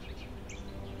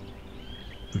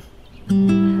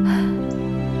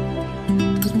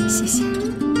谢谢。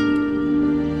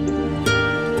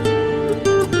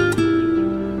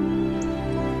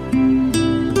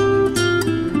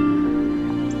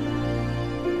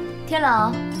天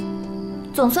朗，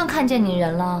总算看见你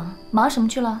人了，忙什么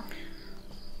去了？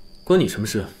关你什么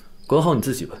事？管好你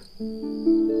自己吧。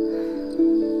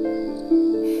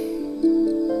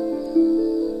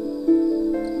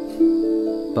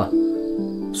爸，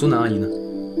苏南阿姨呢？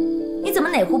你怎么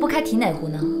哪壶不开提哪壶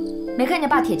呢？没看见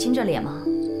爸铁青着脸吗？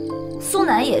苏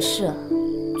南也是，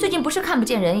最近不是看不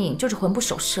见人影，就是魂不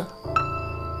守舍。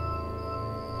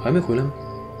还没回来吗？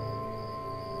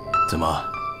怎么，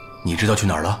你知道去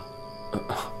哪儿了？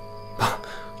爸，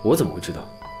我怎么会知道？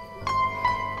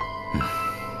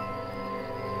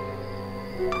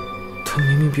他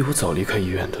明明比我早离开医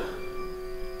院的，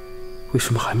为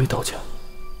什么还没到家？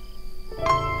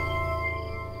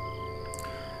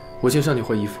我先上去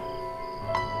换衣服。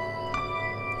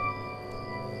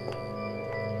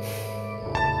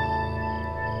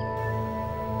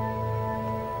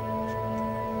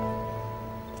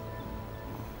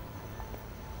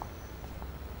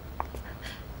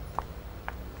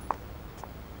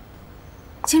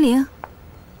青灵，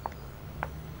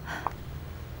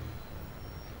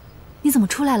你怎么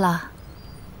出来了？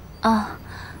啊，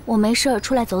我没事，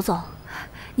出来走走。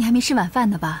你还没吃晚饭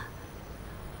呢吧？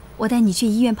我带你去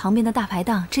医院旁边的大排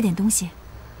档吃点东西。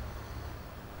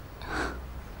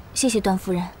谢谢段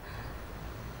夫人，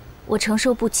我承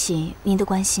受不起您的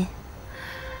关心。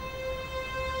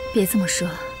别这么说，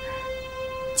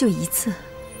就一次，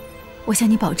我向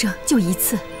你保证，就一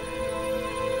次。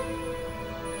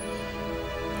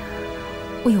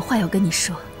我有话要跟你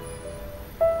说。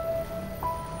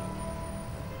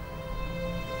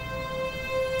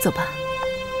走吧。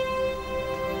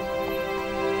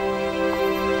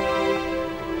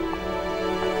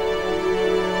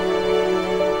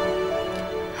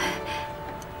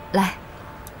来，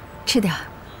吃点儿。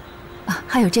啊，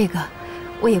还有这个，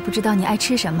我也不知道你爱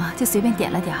吃什么，就随便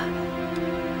点了点儿。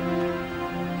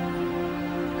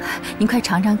您快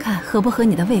尝尝看，合不合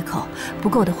你的胃口？不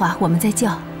够的话，我们再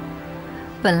叫。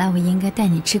本来我应该带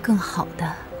你吃更好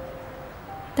的，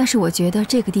但是我觉得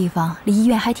这个地方离医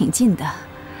院还挺近的。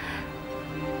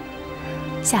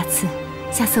下次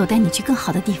我带你去更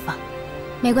好的地方。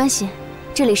没关系，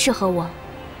这里适合我。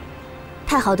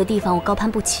太好的地方我高攀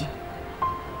不起。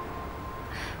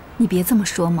你别这么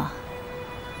说嘛，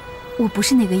我不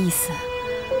是那个意思。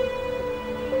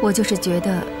我就是觉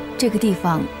得这个地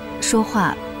方说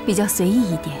话比较随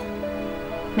意一点。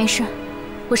没事，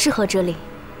我适合这里。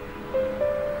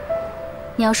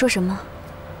你要说什么？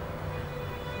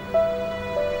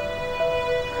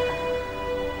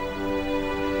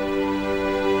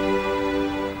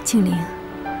青灵，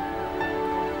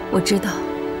我知道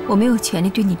我没有权利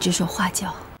对你指手画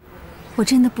脚，我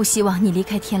真的不希望你离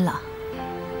开天朗。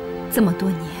这么多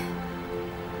年，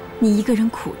你一个人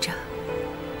苦着，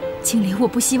青灵，我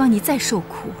不希望你再受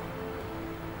苦。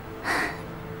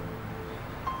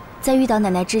在遇到奶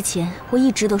奶之前，我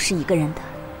一直都是一个人的。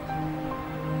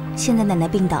现在奶奶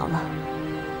病倒了，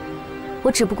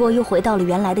我只不过又回到了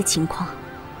原来的情况，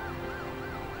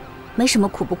没什么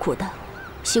苦不苦的，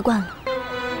习惯了。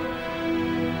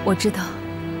我知道，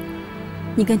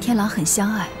你跟天狼很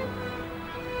相爱，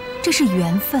这是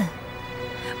缘分，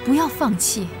不要放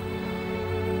弃。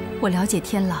我了解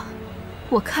天狼，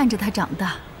我看着他长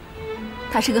大，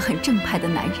他是个很正派的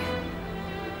男人，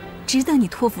值得你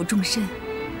托付终身。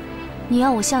你要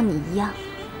我像你一样，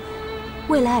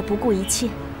为了爱不顾一切？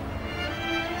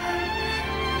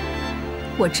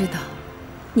我知道，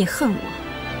你恨我，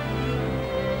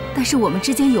但是我们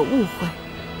之间有误会。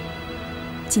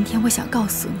今天我想告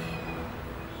诉你，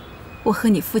我和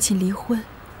你父亲离婚，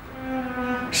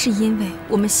是因为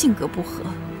我们性格不合。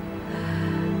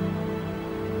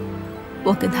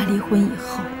我跟他离婚以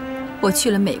后，我去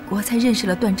了美国，才认识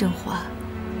了段振华。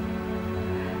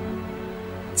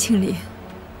青林，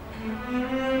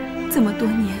这么多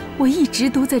年，我一直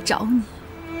都在找你，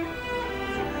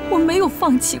我没有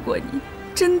放弃过你，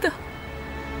真的。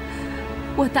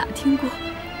我打听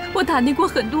过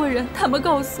很多人，他们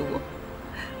告诉我，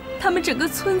他们整个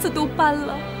村子都搬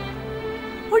了，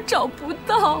我找不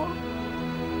到。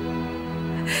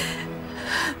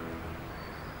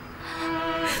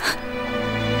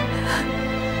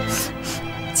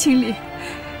青林，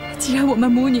既然我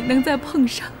们母女能再碰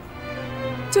上，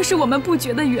就是我们不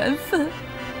绝的缘分。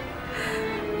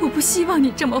我不希望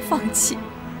你这么放弃，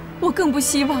我更不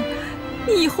希望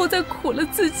你以后再苦了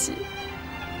自己。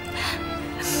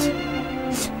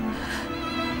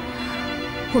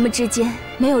我们之间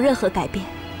没有任何改变，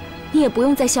你也不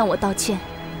用再向我道歉。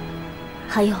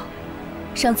还有，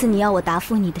上次你要我答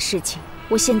复你的事情，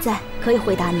我现在可以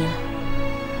回答你了。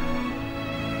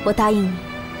我答应你，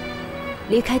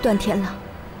离开段天朗，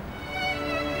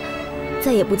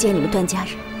再也不见你们段家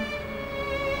人，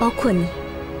包括你。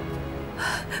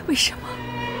为什么？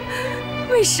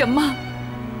为什么？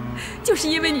就是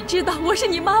因为你知道我是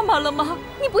你妈妈了吗？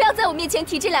你不要在我面前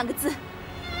提这2个字。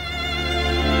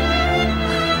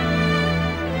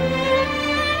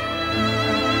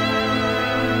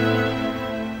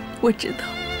我知道，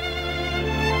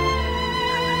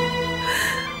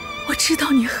我知道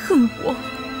你恨我。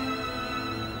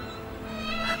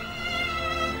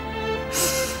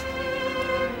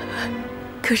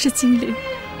可是精灵，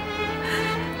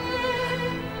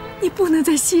你不能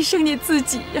再牺牲你自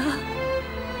己呀！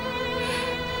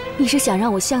你是想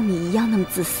让我像你一样那么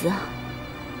自私啊？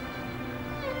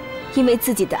因为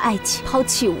自己的爱情抛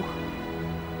弃我，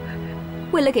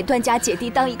为了给段家姐弟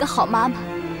当一个好妈妈，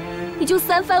你就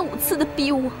3番5次的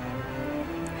逼我，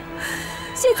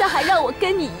现在还让我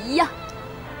跟你一样，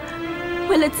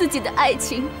为了自己的爱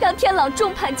情让天朗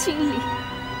众叛亲离。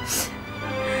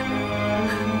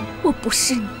我不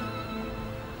是你，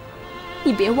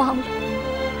你别忘了，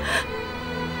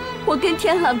我跟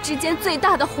天朗之间最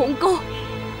大的鸿沟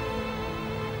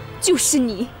就是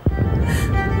你。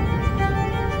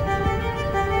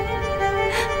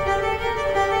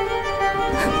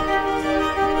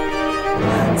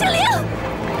精灵，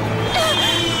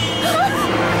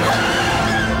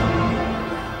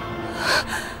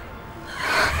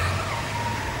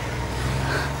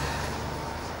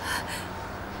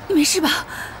你没事吧？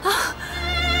啊！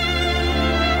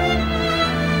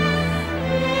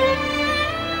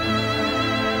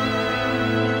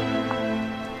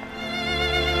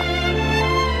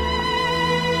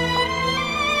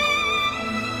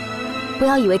不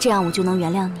要以为这样我就能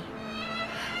原谅你。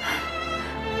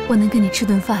我能跟你吃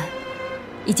顿饭，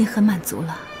已经很满足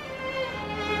了。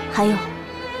还有，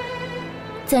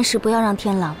暂时不要让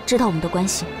天朗知道我们的关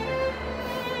系。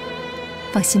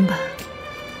放心吧。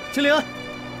青灵，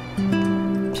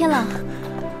天朗，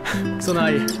宋娜阿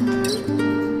姨，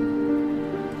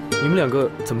你们2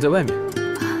个怎么在外面？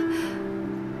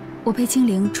我陪青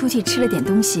灵出去吃了点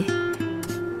东西。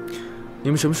你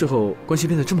们什么时候关系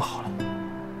变得这么好了？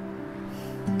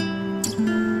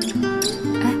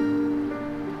哎，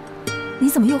你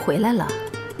怎么又回来了？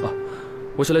啊，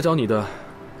我是来找你的，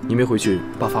你没回去，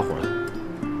爸发火了。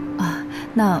啊，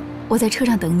那我在车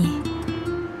上等你。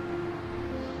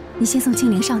你先送青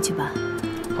灵上去吧。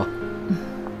好。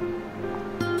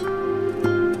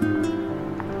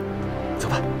走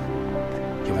吧。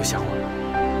有没有想我？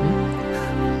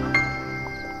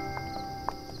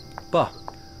爸，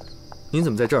您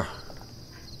怎么在这儿？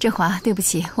振华，对不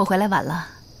起，我回来晚了。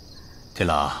天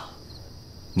朗，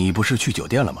你不是去酒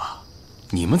店了吗？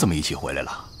你们怎么一起回来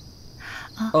了？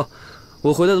啊？哦，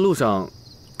我回来的路上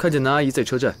看见南阿姨在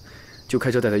车站，就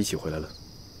开车带她一起回来了。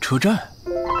车站？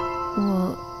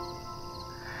我。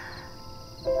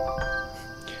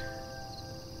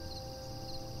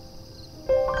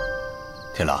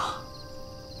天朗，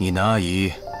你南阿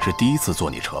姨是第一次坐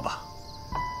你车吧？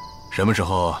什么时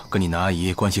候跟你南阿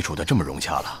姨关系处得这么融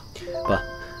洽了？爸，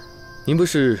您不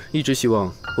是一直希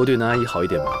望我对南阿姨好一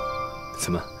点吗？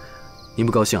怎么，您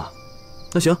不高兴啊？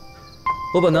那行，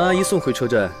我把南阿姨送回车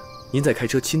站，您再开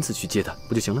车亲自去接她，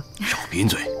不就行了？少贫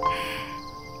嘴。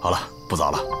好了，不早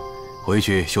了，回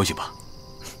去休息吧。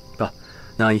爸，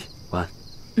那阿姨晚安。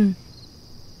嗯。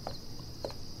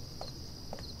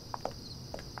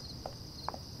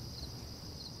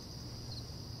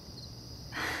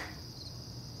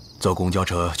坐公交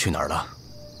车去哪儿了？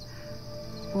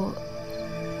我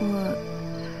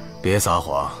别撒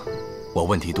谎，我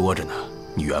问题多着呢，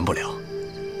你圆不了。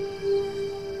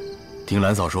听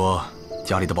兰嫂说，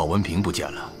家里的保温瓶不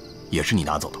见了，也是你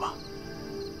拿走的吧？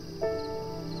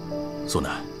苏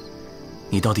南，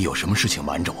你到底有什么事情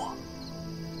瞒着我？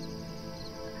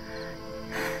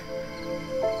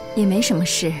也没什么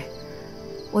事，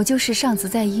我就是上次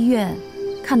在医院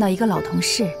看到一个老同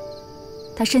事，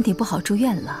他身体不好住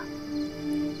院了。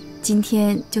今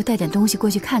天就带点东西过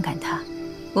去看看他。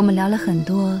我们聊了很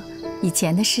多以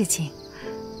前的事情，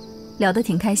聊得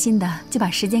挺开心的，就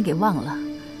把时间给忘了。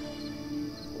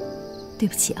对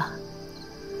不起啊。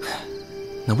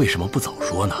那为什么不早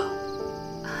说呢？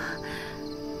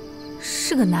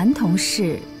是个男同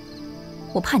事，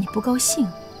我怕你不高兴，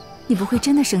你不会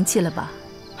真的生气了吧？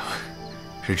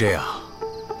是这样，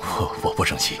我不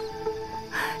生气。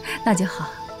那就好。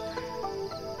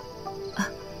啊，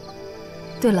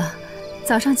对了，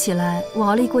早上起来我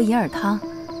熬了一锅银耳汤，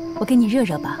我给你热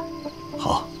热吧。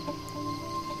好。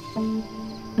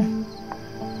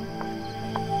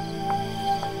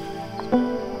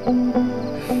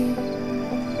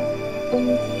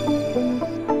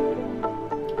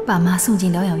爸妈送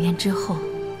进疗养院之后，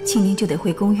庆龄就得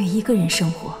回公寓一个人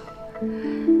生活。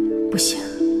不行，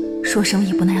说什么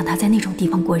也不能让她在那种地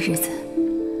方过日子。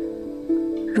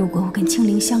如果我跟庆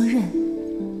龄相认，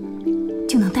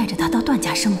就能带着她到段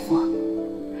家生活。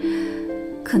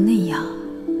可那样，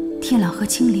天朗和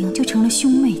庆龄就成了兄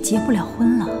妹，结不了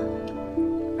婚了。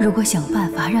如果想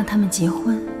办法让他们结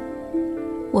婚，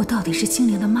我到底是庆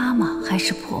龄的妈妈还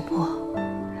是婆婆？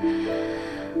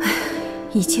唉，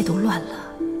一切都乱了。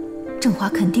郑华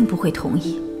肯定不会同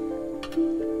意。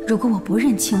如果我不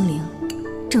认庆龄，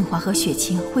郑华和雪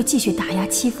晴会继续打压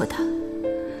欺负她。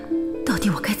到底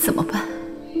我该怎么办？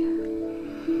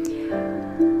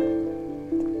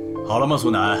好了吗，苏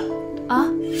南？啊！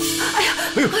哎呀！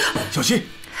哎呦，小心，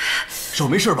手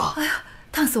没事吧？哎呀，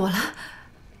烫死我了！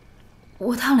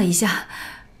我烫了一下，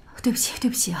对不起，对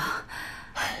不起啊！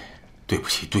哎，对不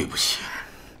起，对不起。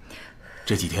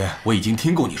这几天我已经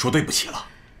听够你说对不起了。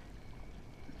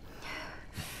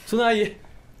苏南阿姨，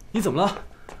你怎么了？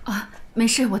啊，没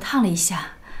事，我烫了一下。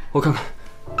我看看。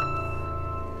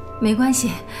没关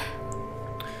系，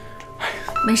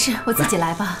没事，我自己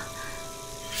来吧。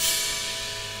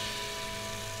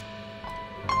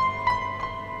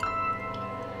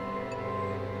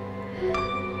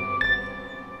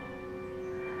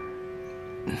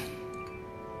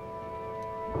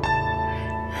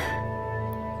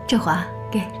振华，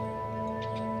给。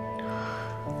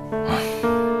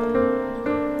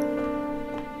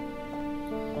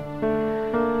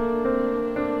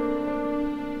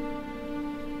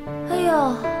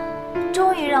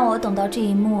终于让我等到这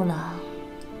一幕了。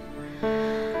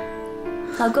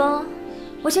老公，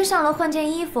我先上楼换件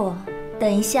衣服，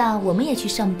等一下我们也去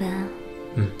上班。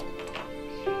嗯。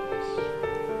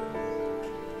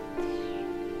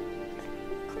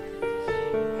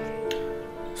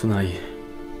苏南阿姨，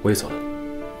我也走了。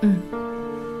嗯。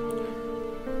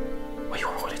我一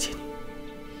会儿回来接你。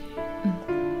嗯。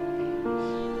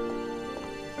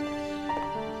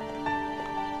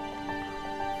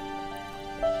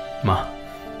妈，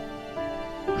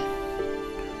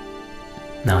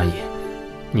南阿姨，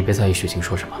你别在意雪晴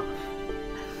说什么，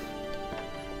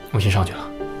我先上去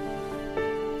了。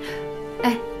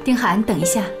哎，丁海，你等一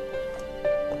下，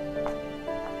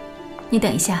你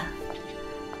等一下，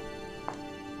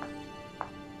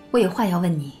我有话要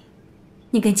问你。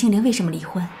你跟庆龄为什么离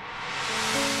婚？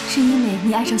是因为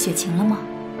你爱上雪晴了吗？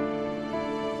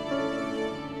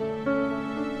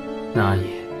南阿姨，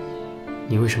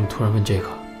你为什么突然问这个？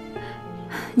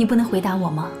你不能回答我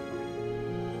吗？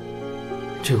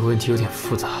这个问题有点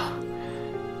复杂，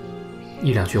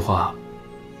一两句话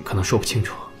可能说不清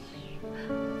楚。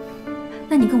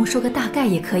那你跟我说个大概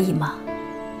也可以吗？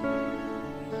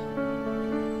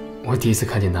我第一次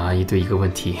看见南阿姨对一个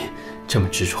问题这么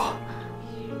执着。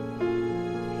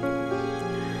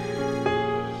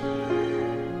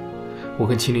我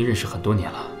跟青林认识很多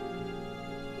年了，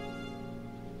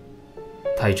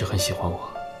她一直很喜欢我，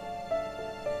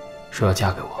说要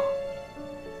嫁给我。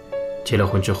结了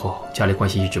婚之后，家里关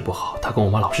系一直不好，她跟我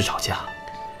妈老是吵架。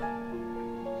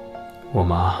我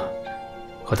妈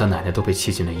和她奶奶都被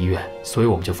气进了医院，所以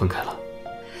我们就分开了。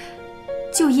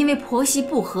就因为婆媳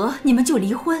不和，你们就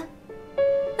离婚？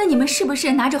那你们是不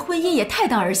是拿着婚姻也太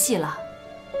当儿戏了？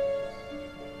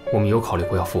我们有考虑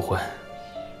过要复婚，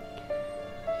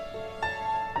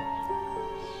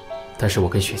但是我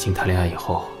跟雪晴谈恋爱以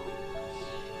后，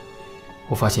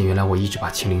我发现原来我一直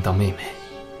把青灵当妹妹，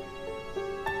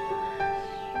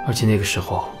而且那个时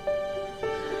候，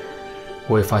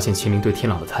我也发现青灵对天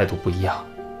朗的态度不一样，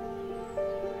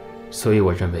所以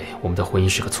我认为我们的婚姻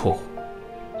是个错误。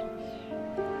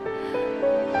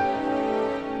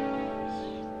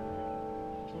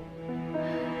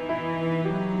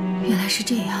原来是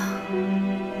这样。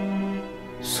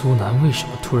苏南为什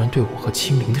么突然对我和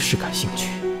青灵的事感兴趣？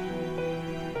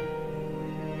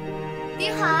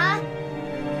丁海，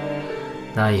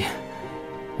那阿姨，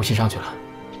我先上去了。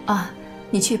啊，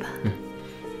你去吧。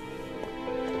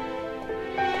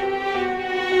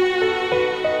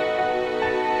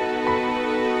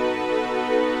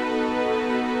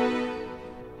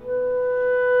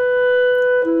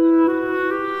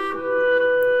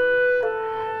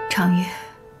长月，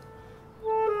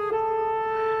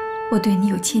我对你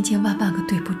有千千万万个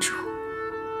对不住。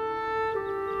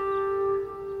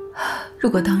如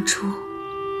果当初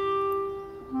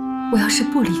我要是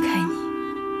不离开你，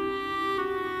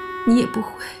你也不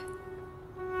会。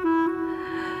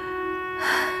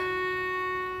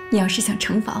你要是想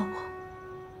惩罚我，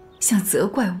想责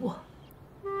怪我，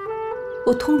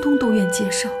我通通都愿接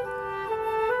受。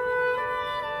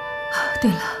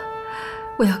对了，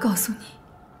我要告诉你，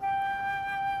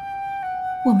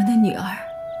我们的女儿，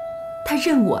她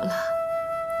认我了。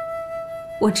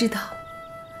我知道，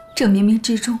这冥冥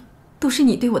之中都是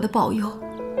你对我的保佑。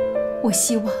我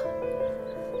希望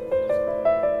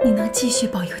你能继续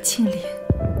保佑青灵，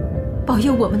保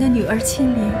佑我们的女儿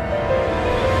青灵。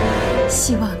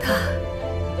希望她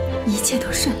一切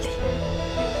都顺利。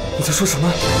你在说什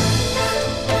么？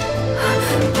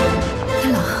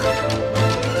天朗，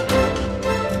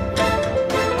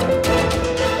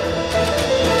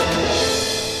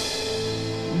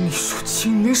你说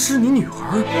青灵是你女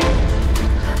儿？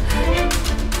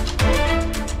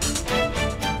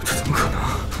这怎么可能？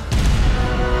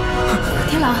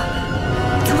天朗，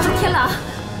怎么了？天朗，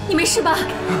你没事吧？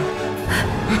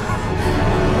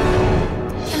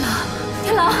天朗，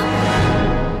天朗，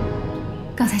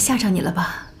刚才吓着你了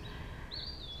吧？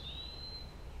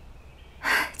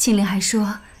青灵还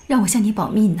说让我向你保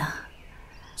密呢。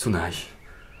苏南阿姨，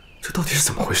这到底是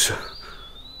怎么回事？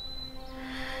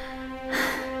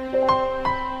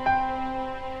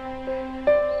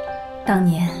当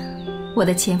年我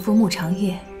的前夫穆长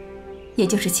月，也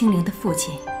就是青灵的父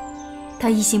亲，他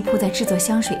一心扑在制作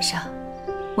香水上。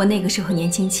我那个时候年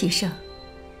轻气盛，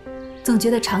总觉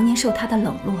得常年受他的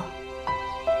冷落，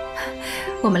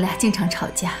我们俩经常吵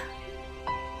架。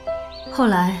后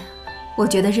来我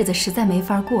觉得日子实在没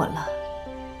法过了，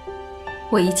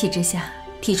我一气之下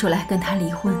提出来跟他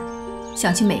离婚，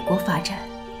想去美国发展。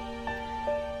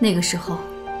那个时候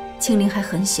青灵还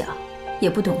很小，也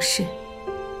不懂事，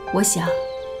我想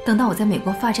等到我在美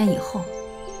国发展以后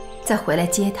再回来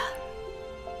接他。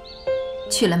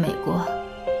去了美国，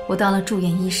我当了住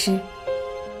院医师。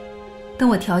等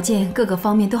我条件各个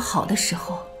方面都好的时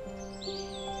候，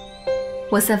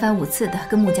我三番五次的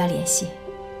跟穆家联系，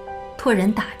托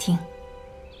人打听，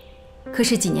可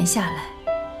是几年下来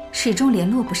始终联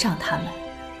络不上他们。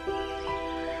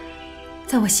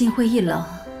在我心灰意冷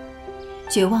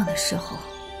绝望的时候，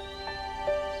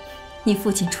你父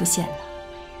亲出现了。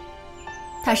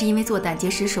他是因为做胆结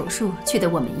石手术去的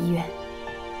我们医院。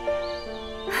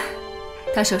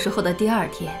他手术后的第2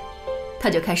天，他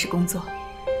就开始工作。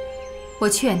我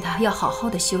劝他要好好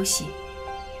的休息，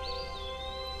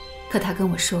可他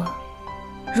跟我说，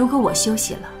如果我休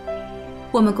息了，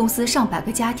我们公司上百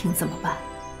个家庭怎么办？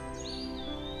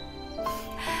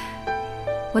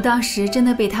我当时真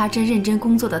的被他这认真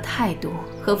工作的态度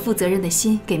和负责任的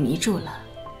心给迷住了。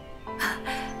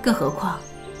更何况，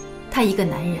他一个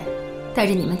男人带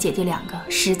着你们姐弟2个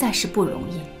实在是不容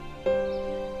易。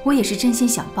我也是真心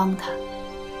想帮他。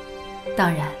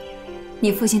当然，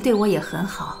你父亲对我也很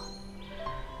好。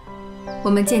我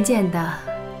们渐渐的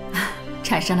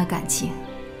产生了感情。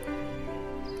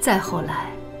再后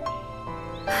来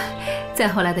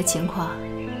的情况，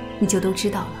你就都知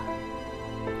道了。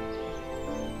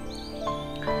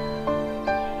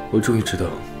我终于知道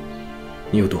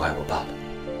你有多爱我爸了。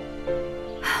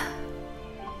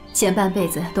前半辈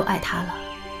子都爱他了，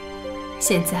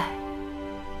现在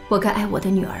我该爱我的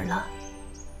女儿了。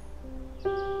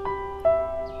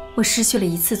我失去了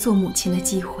一次做母亲的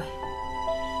机会，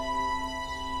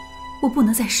我不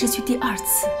能再失去第2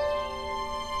次。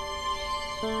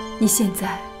你现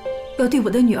在要对我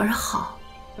的女儿好。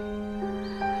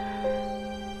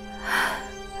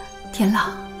天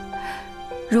朗，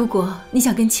如果你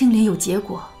想跟青灵有结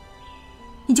果，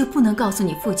你就不能告诉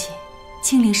你父亲，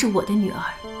青灵是我的女儿。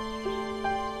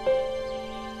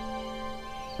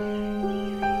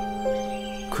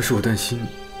可是我担心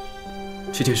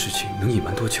这件事情能隐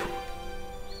瞒多久？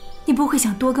你不会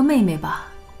想多个妹妹吧？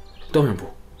当然不。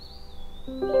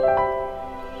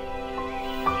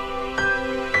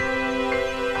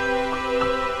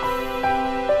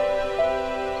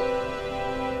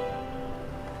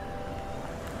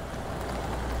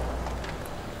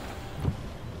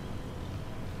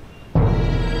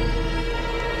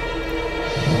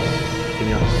天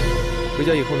明，回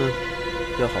家以后呢，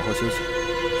要好好休息，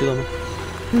知道吗？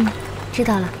嗯，知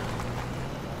道了。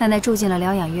奶奶住进了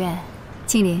疗养院，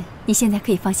庆龄，你现在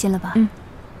可以放心了吧？嗯，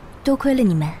多亏了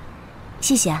你们，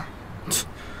谢谢啊。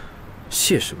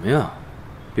谢什么呀？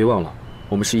别忘了，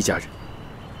我们是一家人。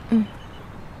嗯。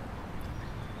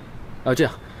啊，这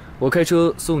样，我开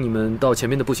车送你们到前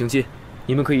面的步行街，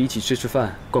你们可以一起吃吃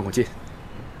饭、逛逛街。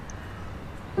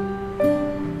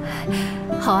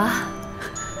好啊。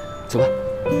走吧。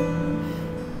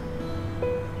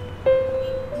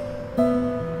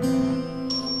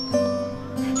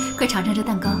快尝尝这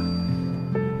蛋糕。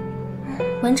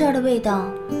闻这儿的味道，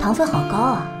糖分好高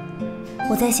啊！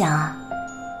我在想啊，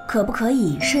可不可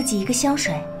以设计一个香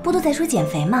水？不都在说减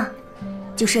肥吗？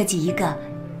就设计一个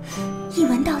一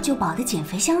闻到就饱的减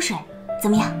肥香水，怎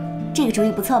么样？这个主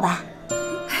意不错吧？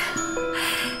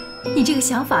你这个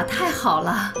想法太好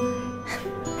了，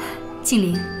庆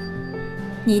龄，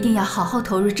你一定要好好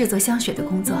投入制作香水的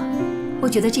工作。我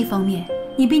觉得这方面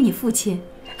你比你父亲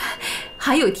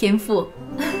还有天赋。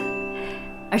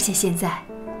而且现在，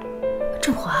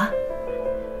振华，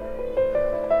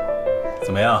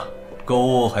怎么样？购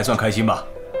物还算开心吧？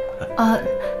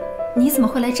你怎么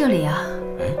会来这里啊？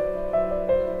哎，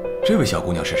这位小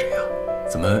姑娘是谁呀？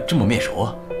怎么这么面熟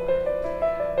啊？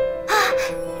啊，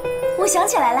我想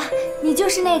起来了，你就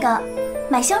是那个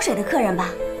买香水的客人吧？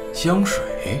香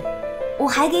水？我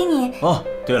还给你……哦，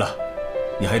对了，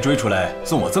你还追出来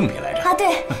送我赠品来着？啊，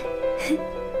对。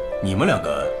你们两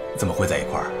个怎么会在一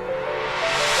块儿？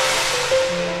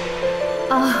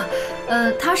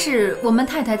他是我们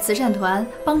太太慈善团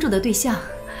帮助的对象。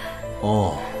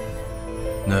哦，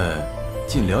那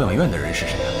进疗养院的人是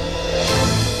谁啊？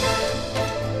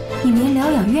你连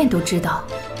疗养院都知道？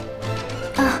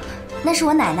啊，那是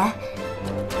我奶奶，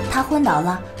她昏倒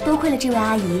了，多亏了这位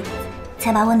阿姨，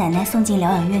才把我奶奶送进疗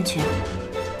养院去。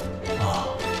啊，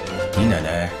你奶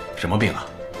奶什么病啊？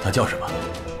她叫什么？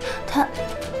她，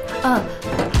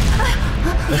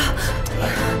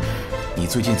你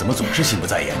最近怎么总是心不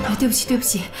在焉呢？对不起，对不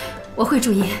起，我会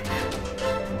注意。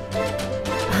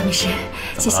没事，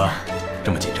谢谢啊。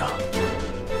这么紧张？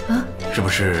啊？是不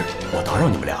是我打扰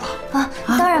你们俩了？啊，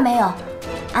当然没有。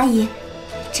阿姨，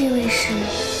这位是？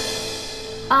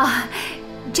啊，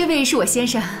这位是我先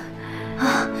生。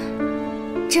啊，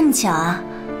这么巧啊！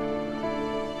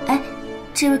哎，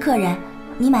这位客人，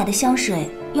你买的香水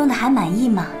用的还满意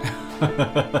吗？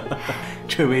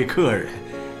这位客人，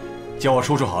叫我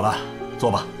叔叔好了。坐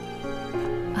吧。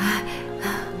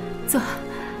坐。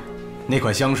那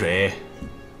款香水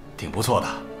挺不错的，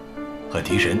很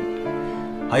提神。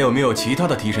还有没有其他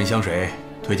的提神香水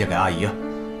推荐给阿姨啊？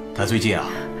她最近啊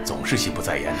总是心不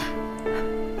在焉的。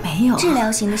没有。治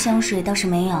疗型的香水倒是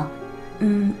没有。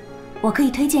我可以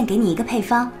推荐给你一个配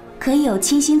方，可以有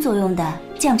清新作用的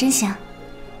降真香。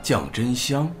降真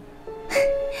香？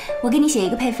我给你写一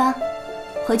个配方，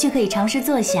回去可以尝试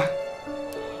做一下。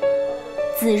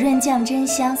紫润降真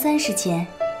香30钱，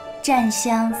占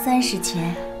香30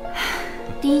钱，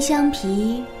丁香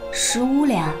皮15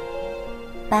两，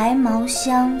白毛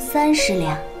香30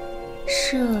两，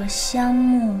麝香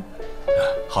木。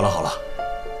好了好了，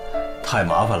太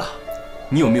麻烦了，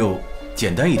你有没有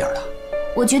简单一点的？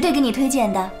我绝对给你推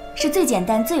荐的是最简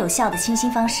单最有效的清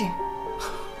新方式。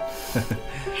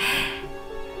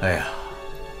哎呀，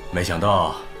没想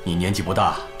到你年纪不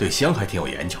大，对香还挺有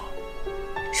研究。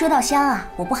说到香啊，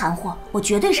我不含糊，我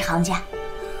绝对是行家。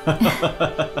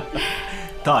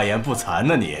大言不惭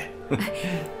呢你。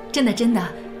真的真的，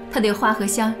他对花和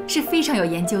香是非常有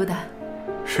研究的。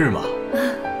是吗？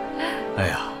哎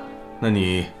呀，那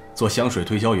你做香水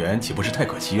推销员岂不是太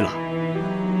可惜了？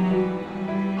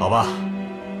好吧，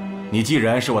你既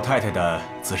然是我太太的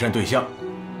慈善对象，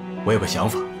我有个想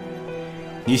法，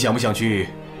你想不想去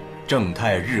正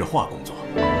泰日化工作？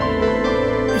哎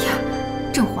呀，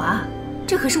振华，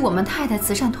这可是我们太太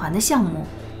慈善团的项目，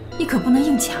你可不能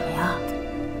硬抢呀。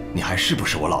你还是不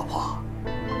是我老婆？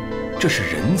这是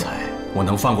人才，我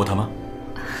能放过他吗？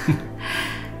哼，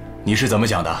你是怎么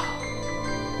想的？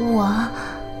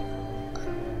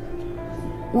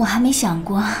我还没想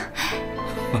过。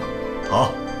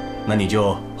好，那你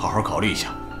就好好考虑一下，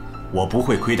我不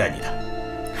会亏待你的。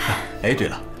哎，对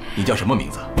了，你叫什么名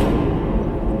字？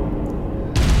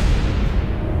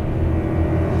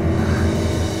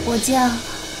我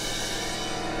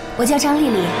叫张丽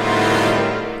丽。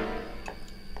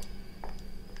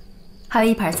还有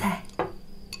一盘菜。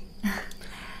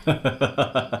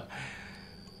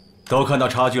都看到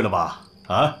差距了吧？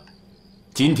啊，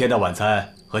今天的晚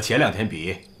餐和前2天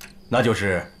比，那就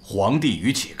是皇帝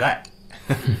与乞丐。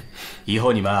以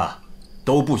后你们啊，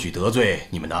都不许得罪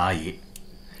你们的阿姨，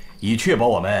以确保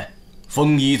我们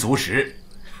丰衣足食。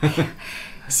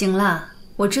行了，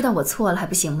我知道我错了，还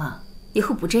不行吗？以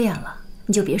后不这样了，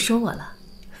你就别说我了。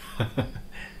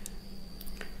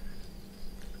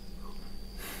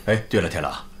哎，对了，天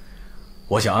朗，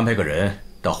我想安排个人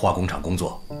到化工厂工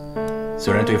作，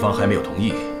虽然对方还没有同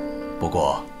意，不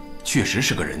过确实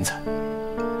是个人才。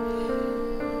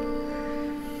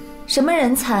什么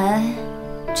人才，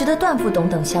值得段副董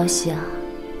等消息啊？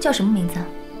叫什么名字？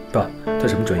爸，他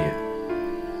什么专业？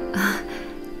啊，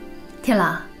天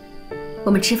朗，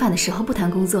我们吃饭的时候不谈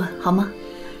工作，好吗？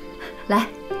来，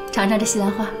尝尝这西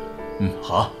兰花。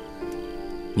好，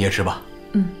你也吃吧。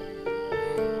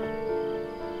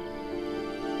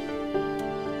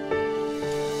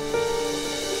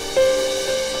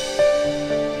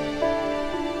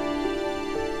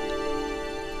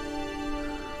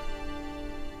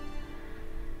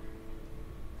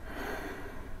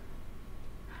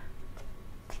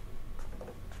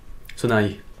孙阿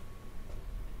姨，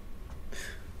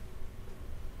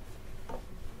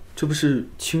这不是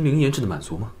清零研制的满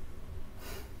足吗？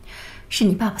是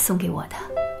你爸爸送给我的。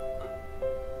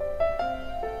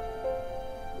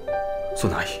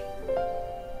孙阿姨，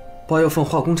爸要放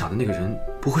化工厂的那个人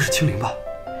不会是清零吧？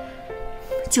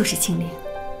就是清零，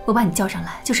我把你叫上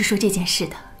来就是说这件事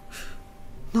的。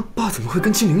那爸怎么会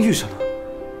跟清零遇上呢？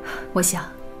我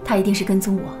想他一定是跟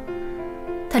踪我，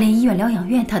他连医院疗养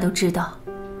院他都知道。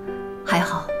还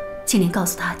好，清零告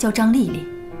诉他叫张丽丽，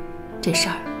这事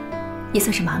儿也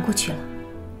算是瞒过去了。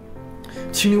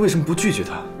清零为什么不拒绝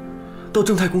他？到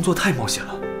正泰工作太冒险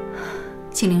了。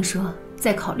清零说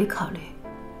再考虑考虑。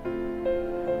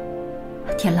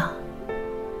天朗，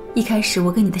一开始我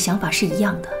跟你的想法是一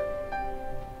样的，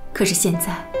可是现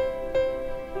在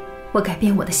我改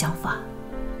变我的想法。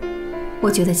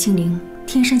我觉得清零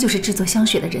天生就是制作香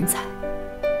水的人才，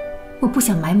我不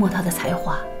想埋没他的才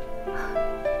华。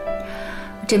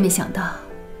真没想到，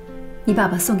你爸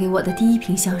爸送给我的第1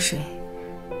瓶香水，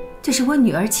就是我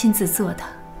女儿亲自做的。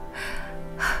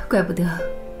怪不得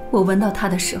我闻到它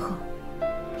的时候，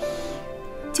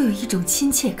就有一种亲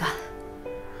切感。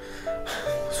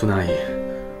苏娜阿姨，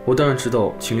我当然知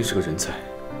道秦林是个人才，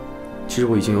其实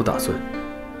我已经有打算，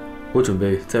我准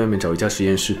备在外面找一家实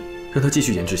验室，让他继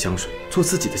续研制香水，做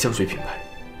自己的香水品牌。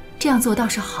这样做倒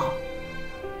是好，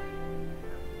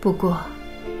不过，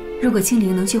如果清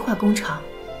零能去化工厂，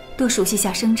多熟悉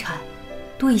下生产，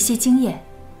多一些经验，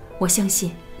我相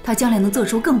信他将来能做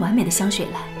出更完美的香水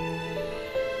来。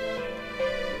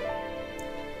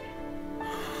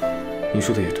你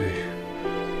说的也对，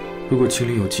如果清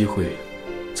零有机会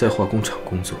在化工厂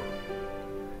工作，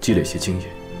积累些经验，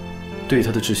对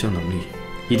他的制香能力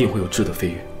一定会有质的飞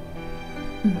跃。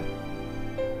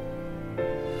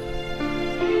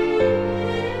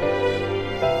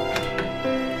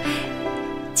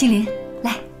清零，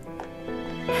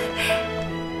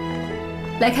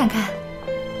来看看，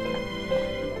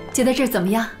觉得这儿怎么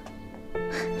样？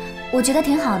我觉得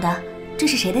挺好的。这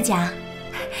是谁的家？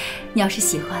你要是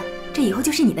喜欢，这以后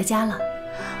就是你的家了。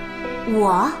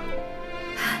我？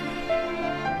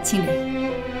清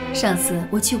零，上次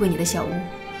我去过你的小屋，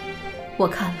我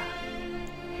看了，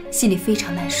心里非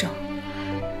常难受。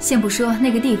先不说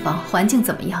那个地方环境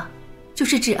怎么样，就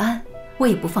是治安，我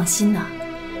也不放心呢。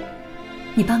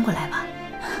你搬过来吧。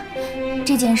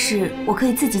这件事我可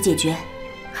以自己解决。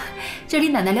这离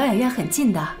奶奶疗养院很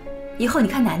近的，以后你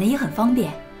看奶奶也很方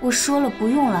便。我说了不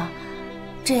用了，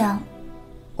这样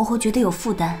我会觉得有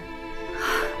负担。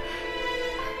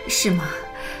是吗？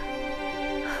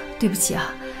对不起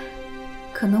啊，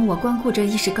可能我光顾着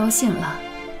一时高兴了，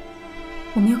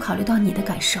我没有考虑到你的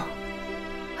感受。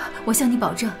我向你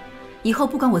保证，以后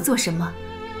不管我做什么，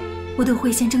我都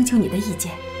会先征求你的意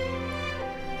见。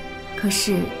可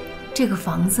是这个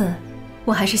房子，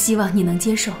我还是希望你能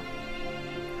接受，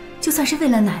就算是为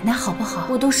了奶奶，好不好？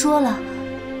我都说了，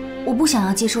我不想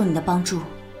要接受你的帮助。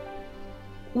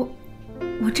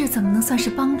我这怎么能算是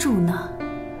帮助呢？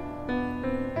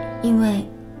因为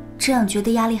这样觉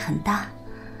得压力很大。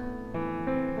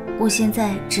我现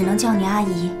在只能叫你阿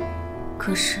姨，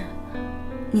可是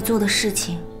你做的事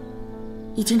情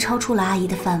已经超出了阿姨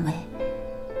的范围，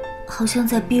好像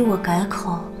在逼我改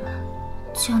口，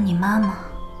叫你妈妈。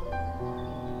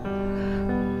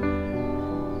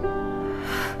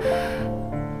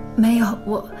没有，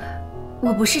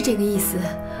我不是这个意思。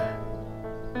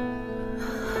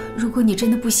如果你真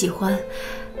的不喜欢，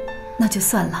那就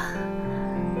算了。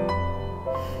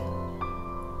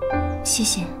谢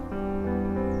谢。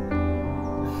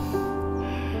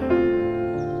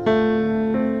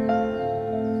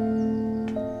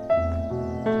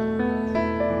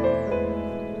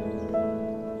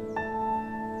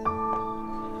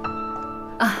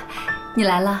啊，你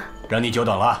来了。让你久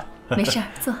等了。没事儿，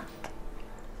坐。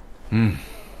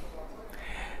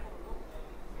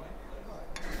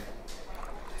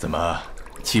怎么，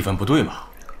气氛不对嘛？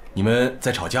你们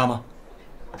在吵架吗？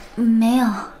没有。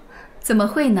怎么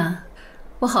会呢？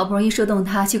我好不容易说动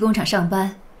他去工厂上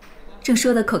班，正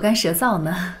说得口干舌燥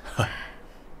呢。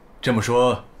这么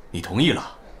说，你同意了？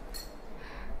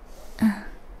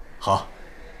好，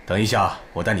等一下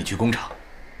我带你去工厂，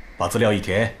把资料一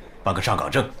填，办个上岗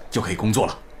证就可以工作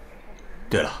了。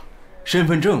对了，身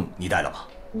份证你带了吗？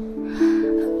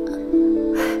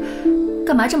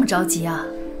干嘛这么着急啊？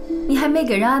你还没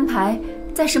给人安排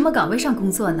在什么岗位上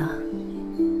工作呢？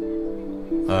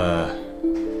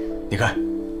你看，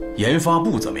研发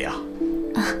部怎么样？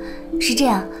是这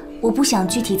样，我不想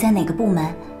具体在哪个部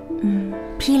门，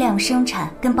批量生产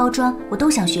跟包装我都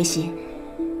想学习。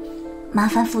麻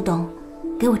烦副董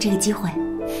给我这个机会。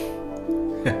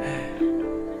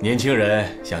年轻人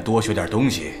想多学点东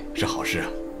西是好事啊，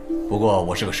不过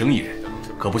我是个生意人，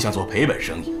可不想做赔本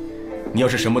生意。你要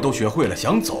是什么都学会了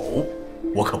想走，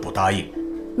我可不答应。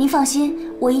您放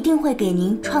心，我一定会给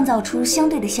您创造出相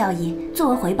对的效益作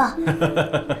为回报。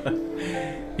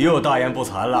又大言不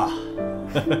惭了。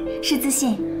是自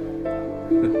信。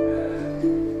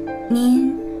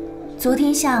您昨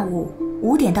天下午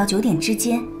5点到9点之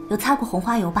间有擦过红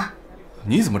花油吧？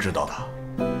你怎么知道的？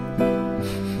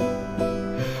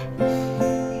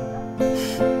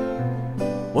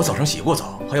我早上洗过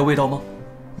澡，还有味道吗？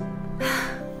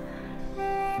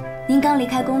您刚离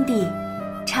开工地，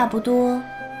差不多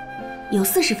有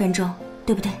40分钟，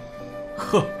对不对？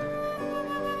呵，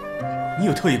你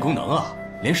有特异功能啊，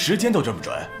连时间都这么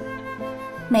准。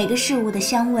每个事物的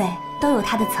香味都有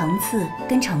它的层次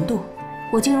跟程度，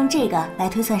我就用这个来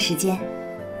推算时间。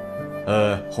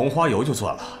红花油就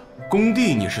算了，工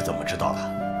地你是怎么知道的？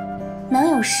能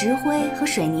有石灰和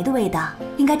水泥的味道，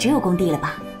应该只有工地了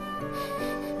吧？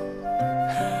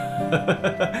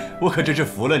我可真是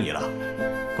服了你了。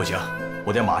不行，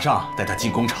我得马上带他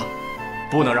进工厂，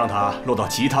不能让他落到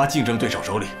其他竞争对手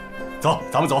手里。走，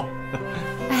咱们走。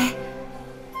哎，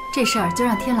这事儿就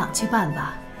让天朗去办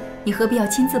吧，你何必要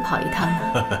亲自跑一趟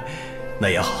呢？那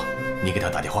也好，你给他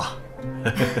打电话。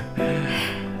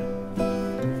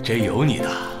真有你的。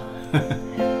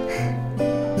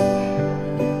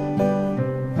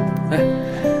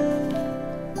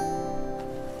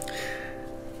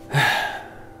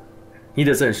你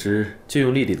得暂时就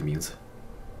用丽丽的名字。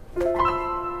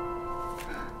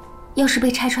要是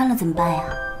被拆穿了怎么办呀？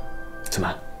怎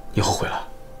么，你后悔了？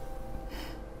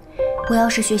我要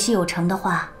是学习有成的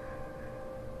话，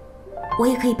我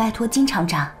也可以拜托金厂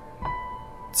长。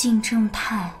靳正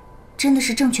泰真的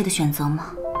是正确的选择吗？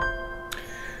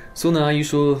苏南阿姨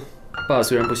说，爸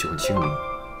虽然不喜欢清明，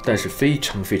但是非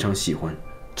常非常喜欢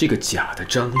这个假的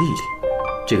张丽丽。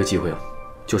这个机会啊，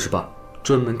就是爸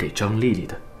专门给张丽丽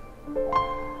的。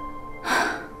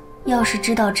要是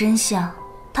知道真相，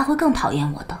他会更讨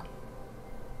厌我的。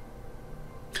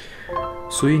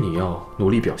所以你要努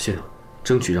力表现啊，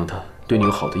争取让他对你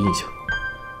有好的印象。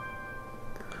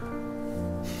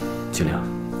清凉，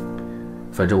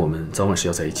反正我们早晚是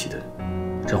要在一起的，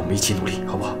让我们一起努力，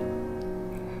好不好？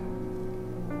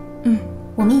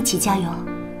我们一起加油。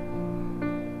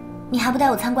你还不带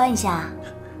我参观一下？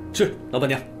是，老板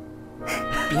娘。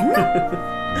别闹。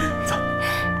走。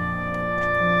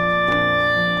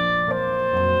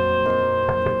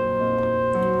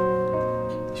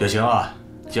雪晴啊，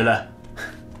进来。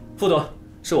副总，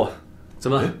是我。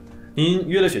怎么？您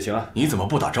约了雪晴啊？你怎么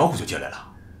不打招呼就进来了？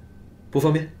不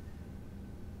方便。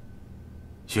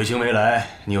雪晴没来，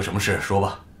你有什么事说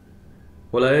吧。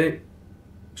我来，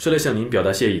是来向您表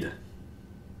达谢意的。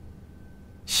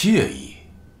谢意？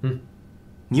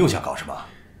你又想搞什么？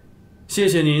谢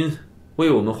谢您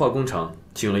为我们化工厂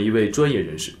请了一位专业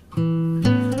人士。您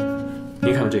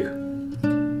看看这个。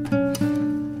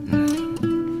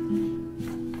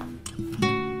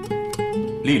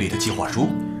丽丽的计划书。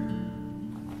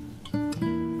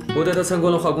我带她参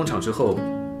观了化工厂之后，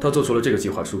她做出了这个计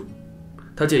划书。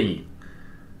她建议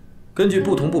根据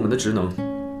不同部门的职能，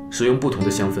使用不同的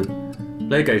香氛，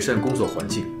来改善工作环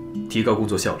境，提高工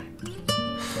作效率。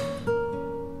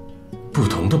不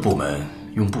同的部门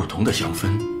用不同的香氛，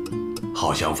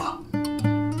好想法。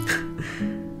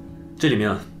这里面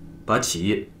啊，把企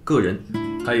业、个人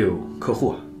还有客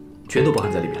户啊，全都包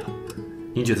含在里面了。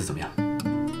您觉得怎么样？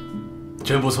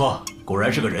真不错，果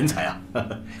然是个人才啊！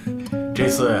这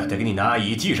次得给你南阿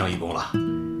姨记上一功了，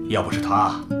要不是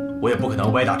她，我也不可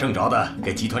能歪打正着的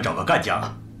给集团找个干将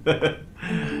啊！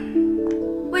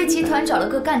为集团找了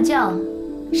个干将，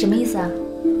什么意思啊？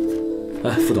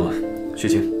哎，副董啊，雪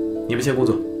晴，你们先工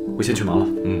作，我先去忙了。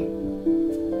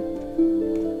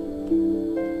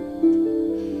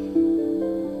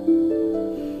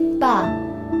爸，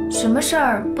什么事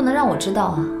儿不能让我知道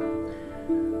啊？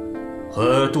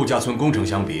和度假村工程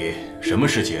相比，什么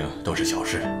事情都是小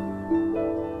事。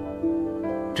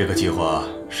这个计划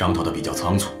商讨的比较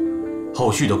仓促，后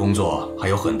续的工作还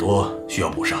有很多需要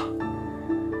补上，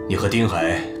你和丁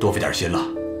海多费点心了。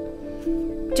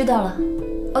知道了。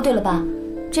哦，对了，爸，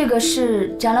这个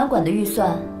是展览馆的预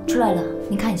算出来了，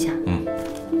您看一下。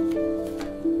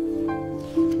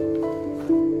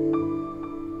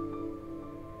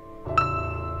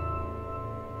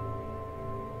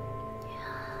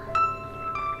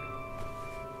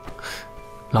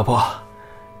老婆，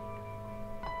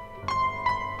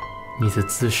你的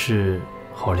姿势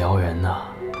好撩人呐！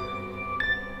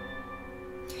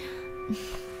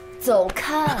走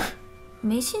开，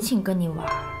没心情跟你玩。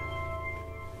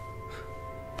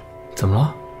怎么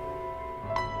了？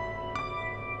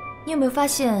你有没有发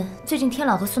现最近天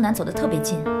朗和苏南走得特别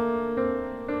近？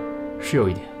是有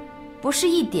一点。不是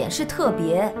一点，是特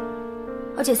别。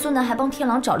而且苏南还帮天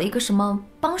朗找了一个什么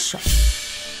帮手。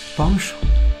帮手？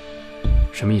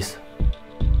什么意思？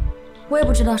我也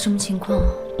不知道什么情况，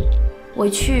我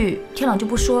一去天朗就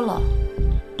不说了。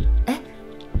哎，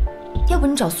要不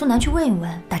你找苏南去问一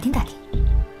问，打听打听。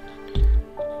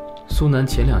苏南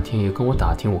前2天也跟我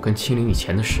打听我跟青灵以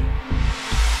前的事，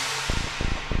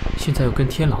现在又跟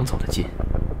天朗走得近，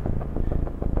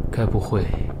该不会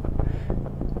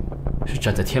是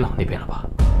站在天朗那边了吧？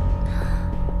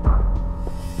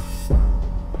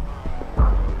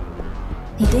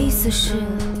你的意思是？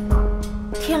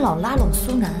天朗拉拢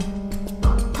苏南，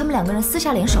他们2个人私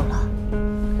下联手了。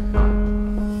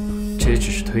这也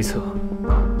只是推测。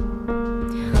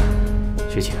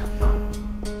雪晴，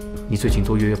你最近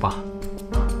多约约爸，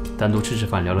单独吃吃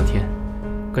饭聊聊天，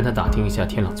跟他打听一下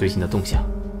天朗最近的动向，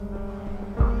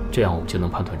这样我们就能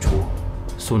判断出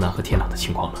苏南和天朗的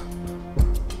情况了。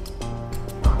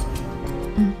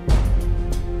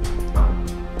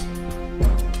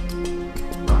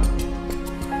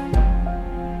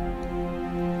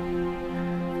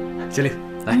经理，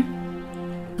来，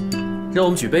让我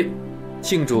们举杯，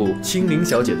庆祝青灵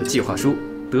小姐的计划书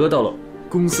得到了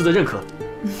公司的认可。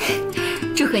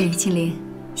祝贺你，青灵，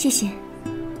谢谢。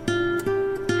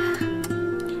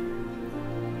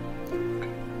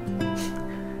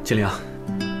青灵啊，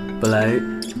本来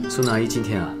苏南阿姨今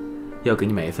天啊要给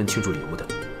你买一份庆祝礼物的，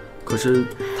可是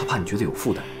她怕你觉得有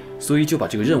负担，所以就把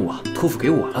这个任务啊托付给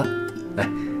我了。来。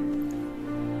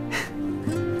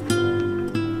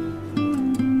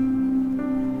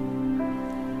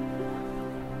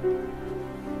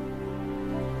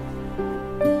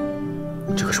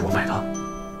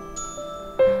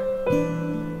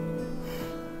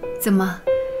怎么，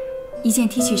一件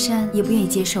T 恤衫也不愿意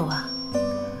接受啊？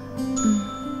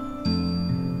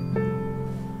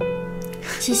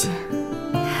谢谢。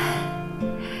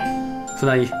苏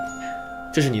南阿姨，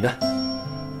这是你的。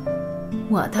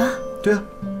我的？对啊。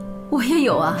我也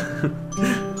有啊。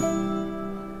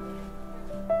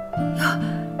呀，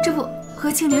这不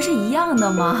和青灵是一样的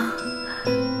吗？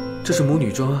这是母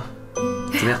女装啊，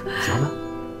怎么样，喜欢吗？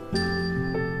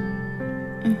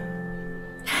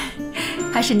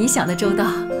还是你想的周到。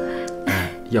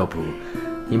要不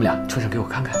你们俩穿上给我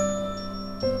看看？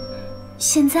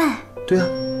现在？对啊。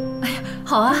哎呀，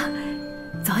好啊，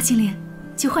走啊，青灵，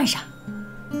去换上。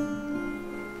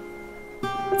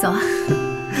走啊。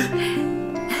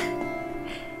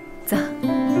走。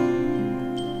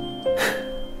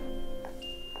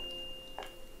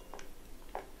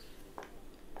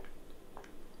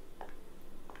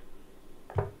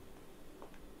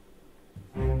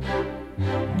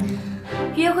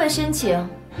约会申请，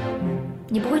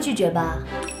你不会拒绝吧？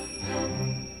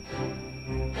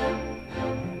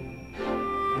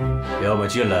要么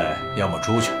进来，要么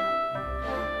出去。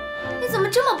你怎么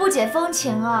这么不解风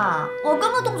情啊？我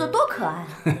刚刚动作多可爱。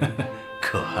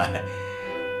可爱？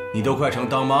你都快成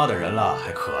当妈的人了，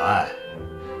还可爱？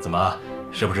怎么，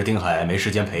是不是丁海没时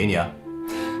间陪你啊？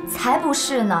才不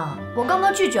是呢，我刚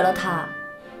刚拒绝了他。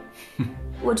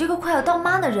我这个快要当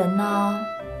妈的人呢，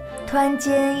突然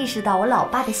间意识到我老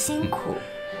爸的辛苦，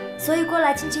所以过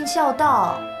来尽尽孝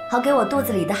道，好给我肚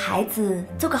子里的孩子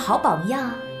做个好榜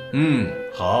样。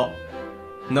好，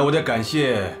那我得感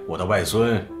谢我的外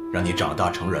孙，让你长大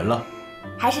成人了。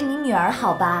还是你女儿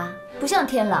好吧？不像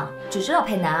天朗，只知道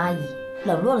陪南阿姨，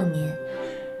冷落了您，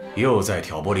又在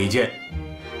挑拨离间，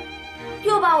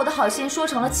又把我的好心说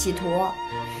成了企图。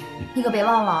你可别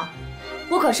忘了，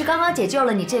我可是刚刚解救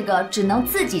了你这个只能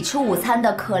自己吃午餐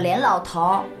的可怜老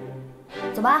头。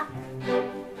走吧。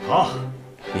好，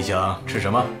你想吃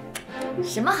什么？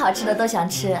什么好吃的都想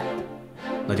吃。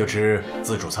那就吃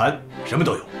自助餐，什么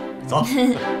都有。走。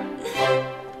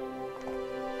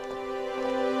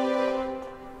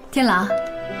天狼，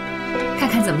看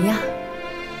看怎么样？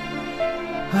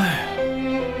哎，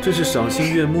真是赏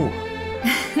心悦目啊，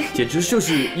简直就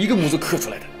是一个模子刻出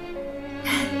来的。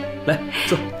来，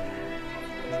坐。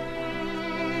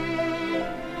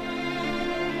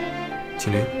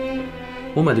青灵，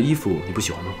我买的衣服你不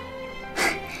喜欢吗？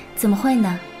怎么会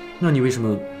呢？那你为什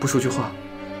么不说句话？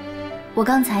我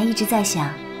刚才一直在想，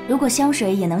如果香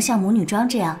水也能像母女装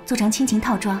这样做成亲情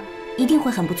套装，一定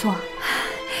会很不错。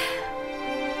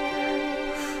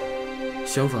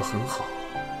想法很好，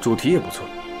主题也不错，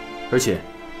而且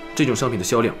这种商品的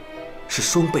销量是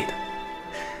双倍的。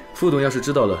副总要是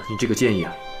知道了你这个建议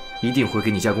啊，一定会给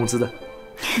你加工资的。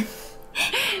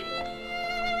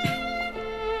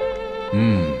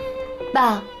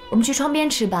爸，我们去窗边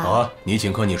吃吧。好啊，你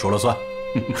请客，你说了算。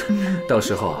到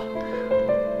时候啊，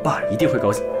爸一定会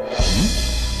高兴。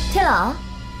天朗，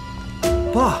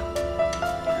爸，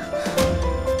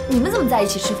你们怎么在一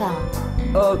起吃饭啊？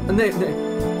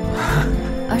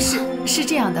是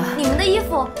这样的。你们的衣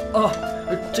服？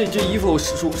这衣服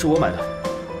是我买的。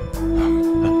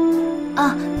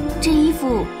啊，这衣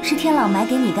服是天朗买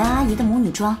给你跟阿姨的母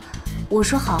女装，我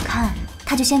说好看，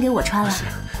他就先给我穿了。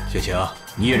雪晴，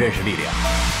你也认识丽丽啊？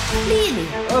丽丽？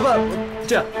不，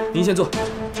这样您先坐。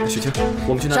雪晴，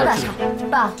我们去那少打岔，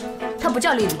爸，她不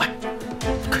叫丽丽。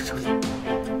干什么？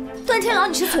段天狼，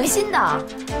你是存心的，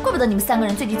怪不得你们3个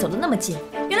人最近走得那么近，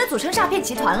原来组成诈骗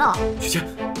集团了。雪晴，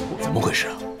怎么回事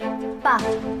啊？爸，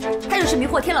她就是迷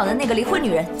惑天朗的那个离婚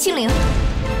女人青灵。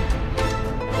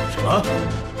什么？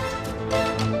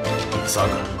你们3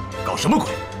个搞什么鬼？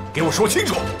给我说清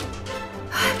楚！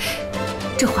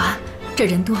振华，这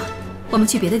人多，我们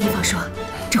去别的地方说。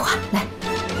振华，来。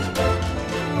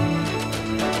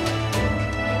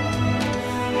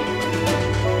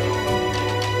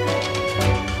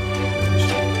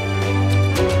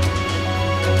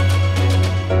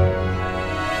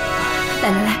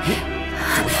来，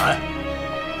祖蓝，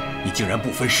你竟然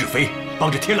不分是非，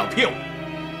帮着天朗骗我，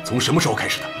从什么时候开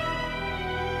始的？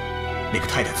那个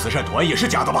太太慈善团也是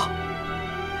假的吧？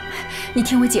你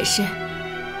听我解释，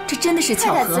这真的是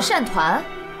巧合。太太慈善团？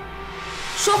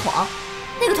说谎，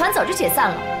那个团早就解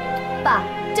散了。爸，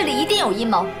这里一定有阴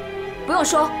谋，不用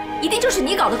说，一定就是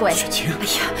你搞的鬼。雪晴，哎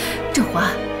呀，振华，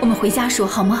我们回家说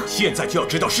好吗？现在就要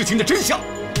知道事情的真相。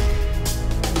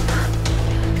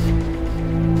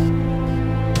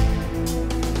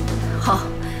好，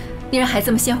你让孩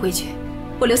子们先回去，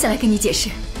我留下来跟你解释。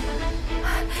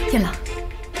天狼，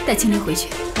带青灵回去。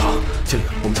好，青灵，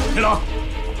我们走。天狼，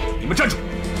你们站住！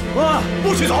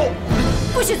不许走！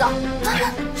不许走！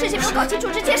事情没有搞清楚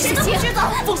之前，谁都不许走！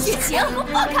风雪晴，给我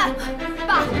放开！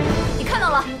爸，你看到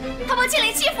了，他帮青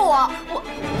灵欺负我。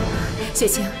雪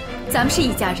晴，咱们是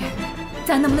一家人，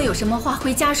咱能不能有什么话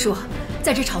回家说？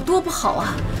在这吵多不好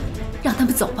啊！让他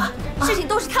们走吧。事情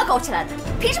都是他搞起来的，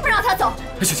凭什么让他走？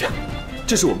雪晴，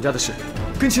这是我们家的事，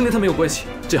跟青灵他没有关系。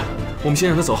这样，我们先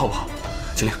让他走好不好？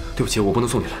青灵，对不起，我不能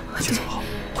送你了，先走好，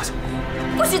快走。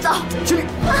不许走！青灵，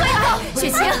不可以走！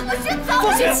雪晴，我先走！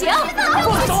雪晴，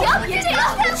雪晴，别这样！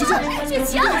雪晴，雪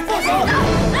晴，放手！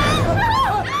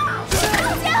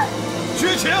雪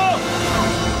晴，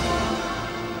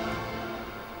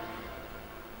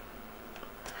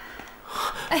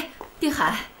哎，丁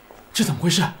海，这怎么回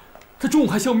事？他中午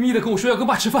还笑眯眯的跟我说要跟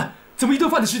爸吃饭，怎么一顿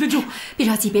饭的时间就……别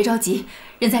着急，别着急，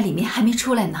人在里面还没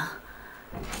出来呢。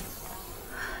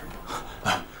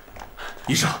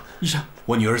医生，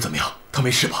我女儿怎么样？她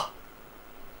没事吧？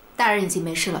大人已经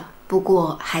没事了，不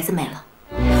过孩子没了。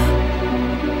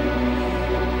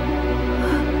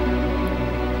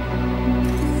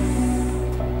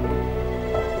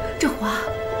振华，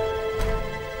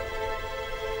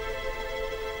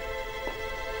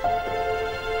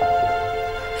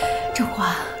振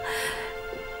华，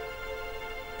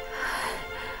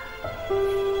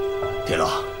天狼，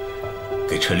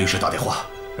给陈律师打电话，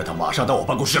让他马上到我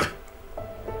办公室来。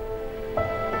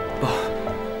爸，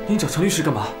您找陈律师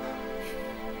干嘛？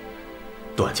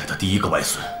段家的第一个外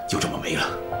孙就这么没了，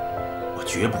我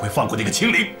绝不会放过那个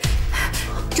青灵。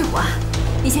振华，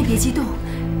你先别激动，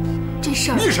这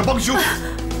事儿你也是帮凶。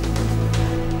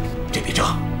这笔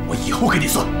账我以后给你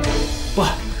算。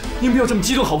爸，您不要这么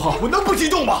激动好不好？我能不激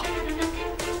动吗？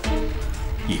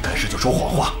一开始就说谎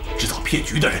话，制造骗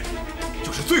局的人，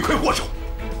就是罪魁祸首。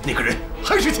那个人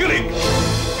还是青灵。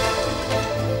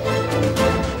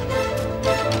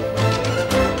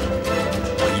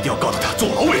我一定要告到他坐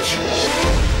牢为止。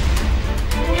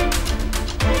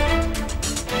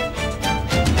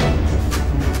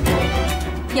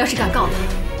你要是敢告他，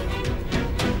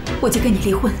我就跟你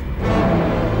离婚。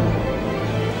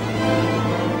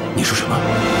你说什么？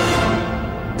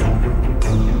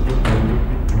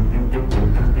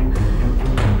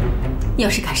你要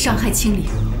是敢伤害青灵，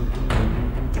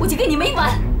我就跟你没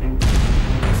完！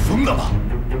你疯了吗？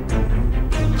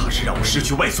他是让我失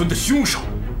去外孙的凶手，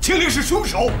青灵是凶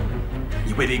手。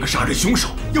你为了一个杀人凶手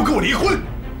要跟我离婚，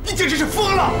你简直是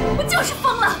疯了！我就是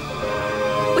疯了！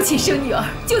我亲生女儿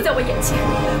就在我眼前，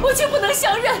我却不能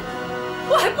相认，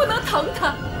我还不能疼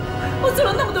她。我做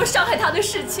了那么多伤害她的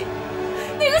事情，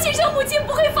哪个亲生母亲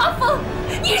不会发疯？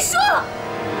你说？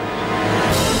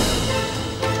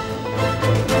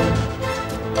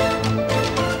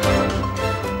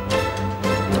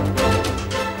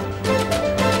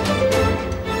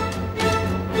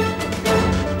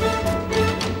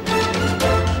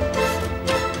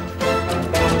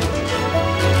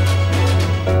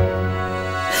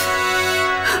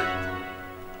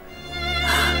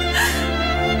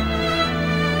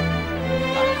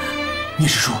你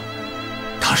是说，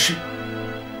他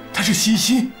是欣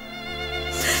欣？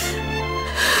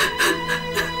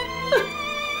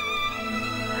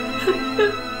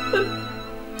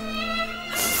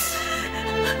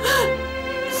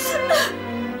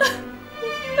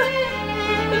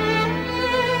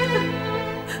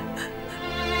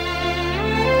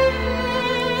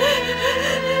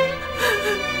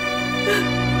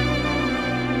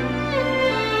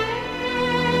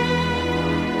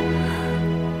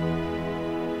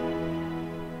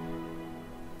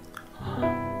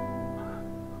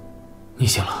你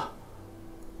醒了？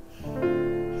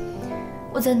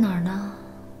我在哪儿呢？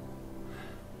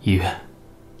医院。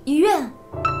医院？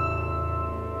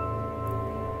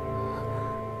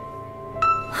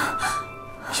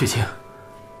雪清，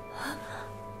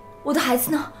我的孩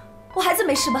子呢？我孩子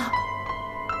没事吧？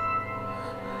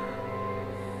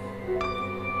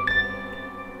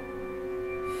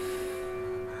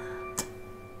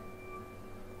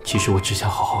其实我只想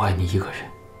好好爱你一个人，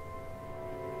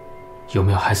有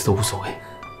没有孩子都无所谓。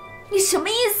你什么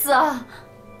意思啊？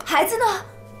孩子呢？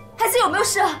孩子有没有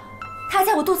事？他还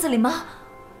在我肚子里吗？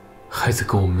孩子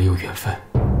跟我们没有缘分。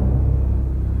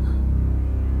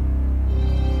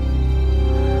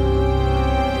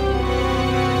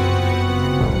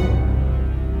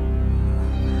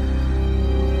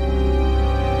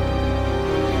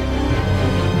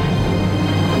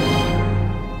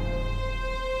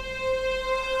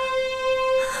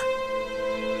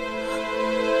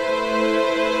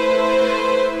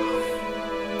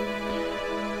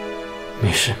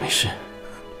没事没事，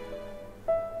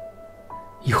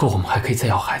以后我们还可以再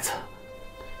要孩子。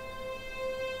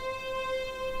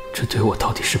这对我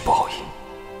到底是报应，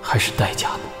还是代价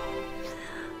呢？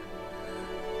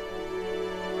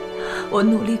我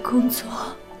努力工作，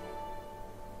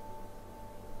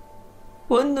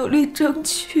我努力争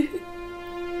取，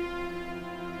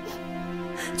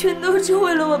全都是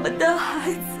为了我们的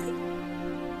孩子。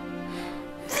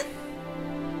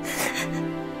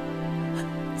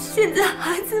现在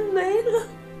孩子没了，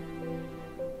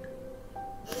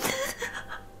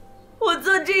我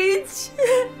做这一切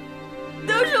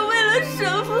都是为了什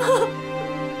么？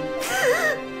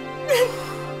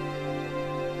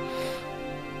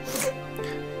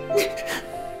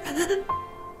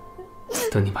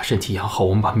等你把身体养好，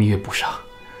我们把蜜月补上，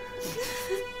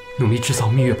努力制造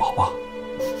蜜月宝宝。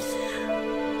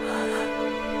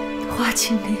华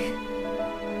清林，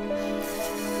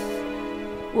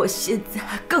我现在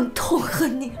更痛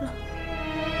恨你了。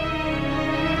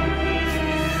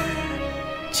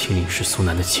青灵是苏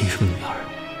南的亲生女儿，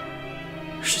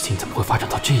事情怎么会发展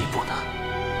到这一步呢？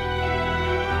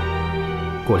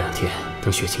过2天，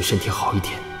等雪晴身体好一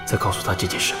点，再告诉她这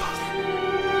件事吧。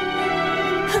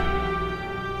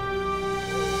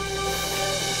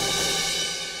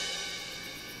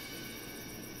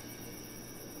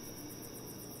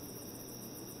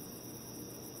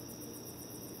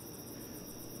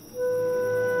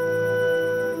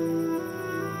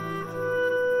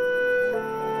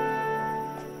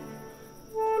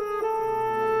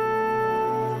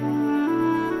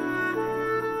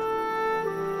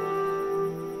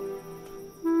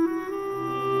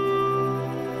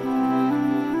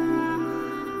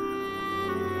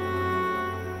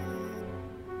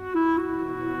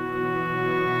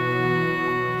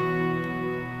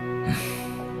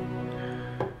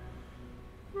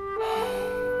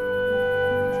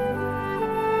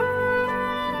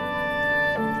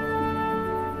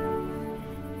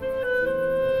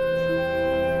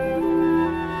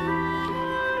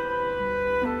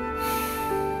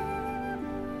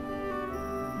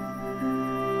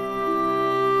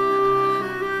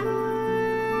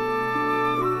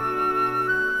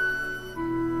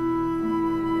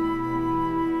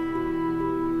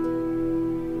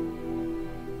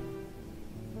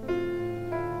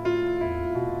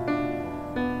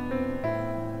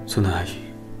苏南阿姨，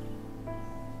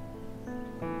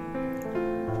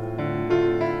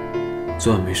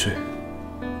昨晚没睡，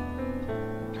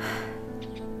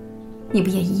你不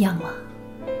也一样吗？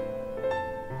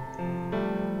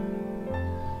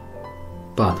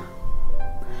爸呢？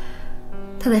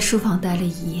他在书房待了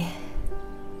一夜。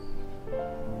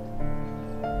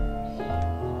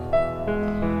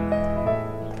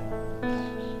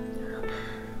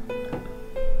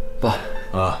爸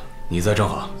啊，你在正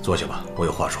好，坐下吧，我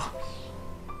有话说。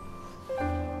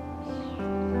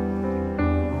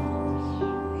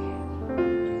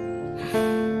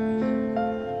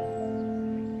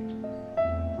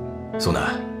苏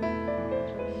南，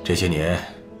这些年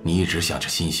你一直想着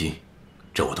欣欣，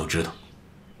这我都知道。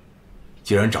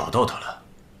既然找到她了，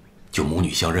就母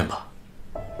女相认吧。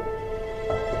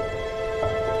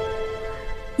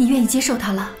你愿意接受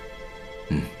他了？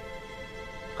嗯。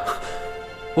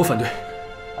我反对，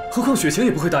何况雪晴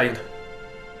也不会答应的。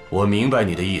我明白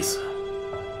你的意思，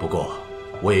不过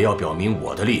我也要表明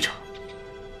我的立场。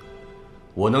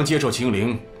我能接受青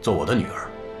灵做我的女儿，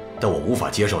但我无法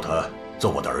接受她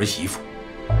做我的儿媳妇。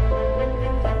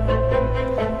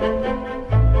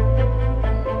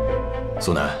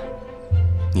苏南，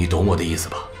你懂我的意思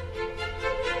吧？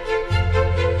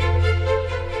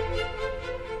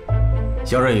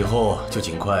相认以后就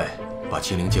尽快把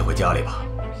青灵接回家里吧，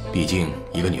毕竟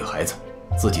一个女孩子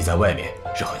自己在外面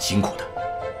是很辛苦的。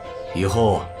以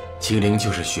后青灵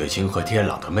就是雪晴和天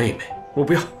朗的妹妹。我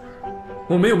不要，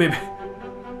我没有妹妹，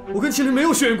我跟青灵没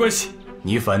有血缘关系。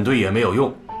你反对也没有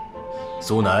用。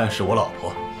苏南是我老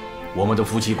婆，我们的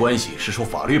夫妻关系是受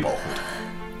法律保护的。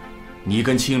你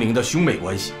跟青灵的兄妹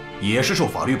关系也是受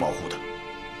法律保护的。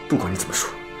不管你怎么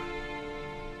说，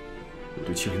我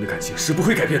对青灵的感情是不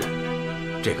会改变的。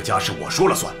这个家是我说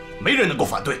了算，没人能够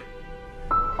反对。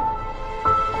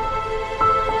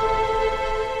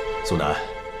苏南，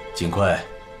尽快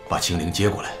把青灵接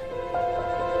过来。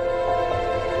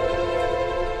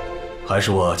还是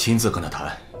我亲自跟她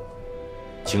谈。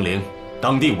青灵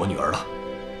当定我女儿了。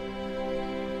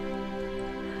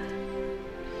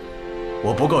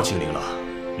我不告青灵了，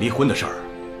离婚的事儿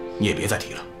你也别再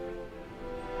提了。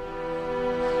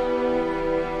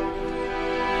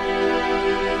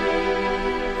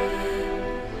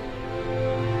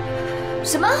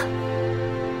什么？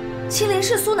青灵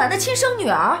是苏南的亲生女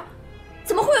儿？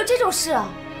怎么会有这种事啊？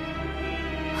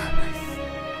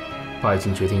爸已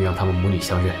经决定让他们母女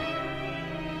相认，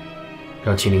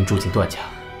让青灵住进段家。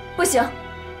不行，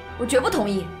我绝不同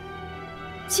意。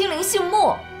青灵姓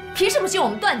穆，凭什么进我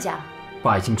们段家？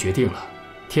爸已经决定了，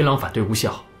天狼反对无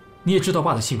效。你也知道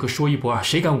爸的性格说一不二，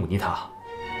谁敢忤逆他？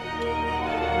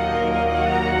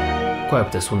怪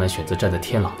不得苏南选择站在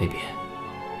天狼那边，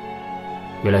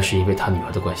原来是因为他女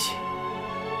儿的关系。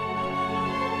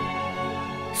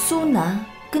苏南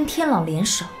跟天朗联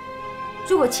手，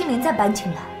如果青灵再搬进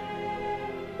来，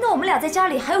那我们俩在家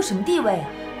里还有什么地位啊？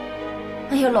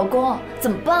哎呀，老公，怎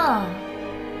么办啊？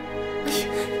哎呀，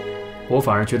我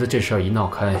反而觉得这事儿一闹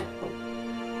开，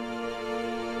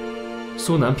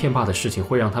苏南骗爸的事情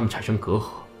会让他们产生隔阂，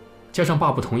加上爸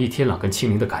不同意天朗跟青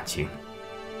灵的感情，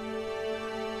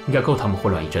应该够他们混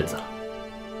乱一阵子了。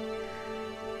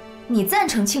你赞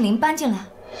成青灵搬进来？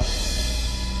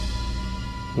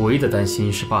唯一的担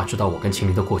心是爸知道我跟青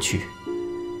灵的过去。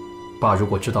爸如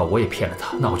果知道我也骗了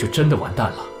他，那我就真的完蛋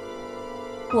了。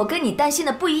我跟你担心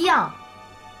的不一样。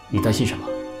你担心什么？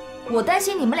我担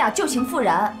心你们俩旧情复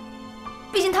燃。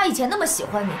毕竟他以前那么喜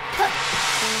欢你，他……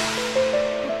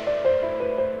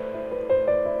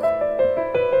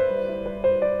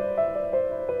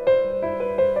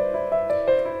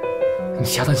你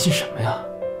瞎担心什么呀？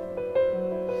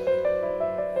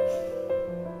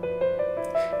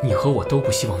你和我都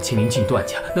不希望青灵进段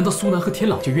家，难道苏南和天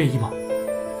朗就愿意吗？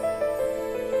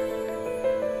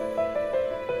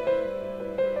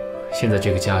现在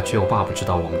这个家只有爸不知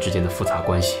道我们之间的复杂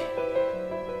关系。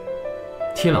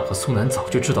天朗和苏南早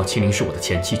就知道青灵是我的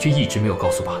前妻，却一直没有告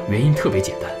诉爸，原因特别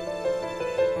简单，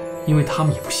因为他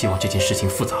们也不希望这件事情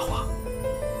复杂化。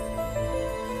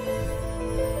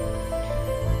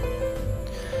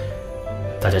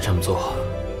大家这么做，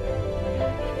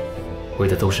为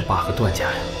的都是爸和段家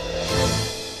呀。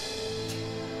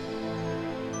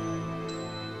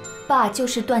爸就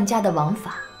是段家的王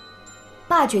法，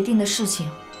爸决定的事情，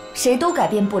谁都改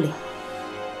变不了。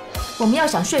我们要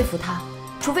想说服他，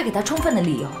除非给他充分的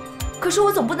理由。可是我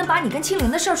总不能把你跟青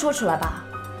灵的事儿说出来吧？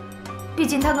毕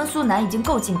竟他跟苏南已经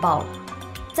够劲爆了，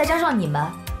再加上你们，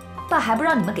爸还不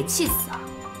让你们给气死啊！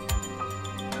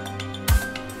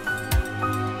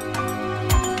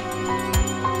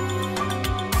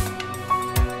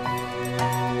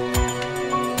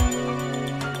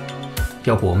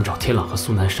要不我们找天朗和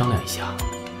苏南商量一下？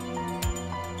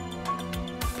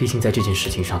毕竟在这件事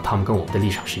情上，他们跟我们的立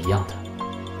场是一样的。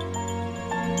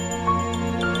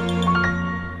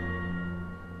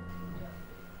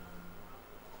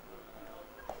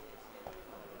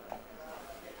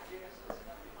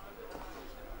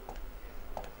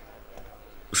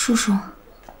叔叔，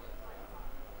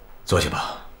坐下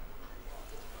吧。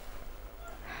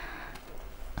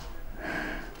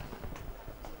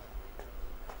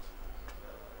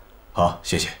好，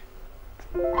谢谢。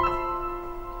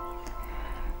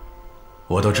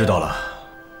我都知道了，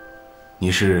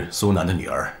你是苏南的女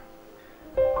儿。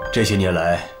这些年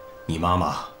来，你妈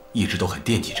妈一直都很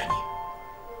惦记着你。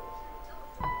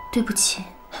对不起。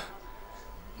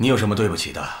你有什么对不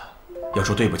起的？要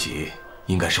说对不起，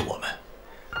应该是我们，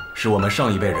是我们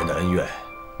上一辈人的恩怨，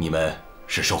你们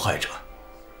是受害者。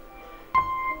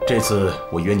这次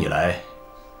我约你来，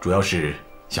主要是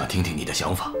想听听你的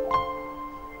想法。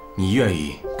你愿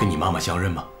意跟你妈妈相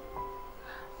认吗？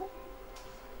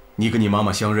你跟你妈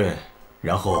妈相认，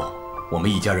然后我们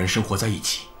一家人生活在一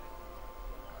起。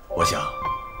我想，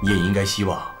你也应该希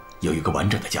望有一个完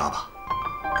整的家吧？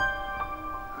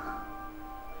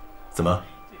怎么，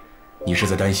你是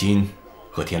在担心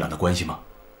和天朗的关系吗？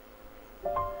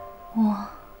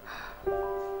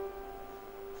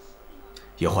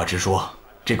有话直说，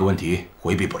这个问题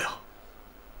回避不了。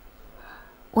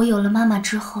我有了妈妈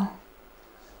之后，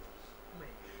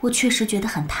我确实觉得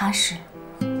很踏实，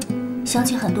想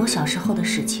起很多小时候的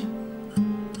事情，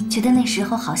觉得那时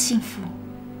候好幸福。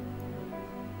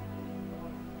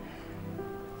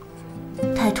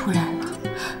太突然了，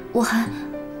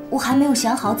我还没有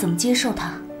想好怎么接受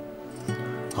它。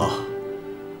好，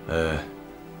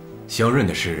相认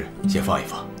的事先放一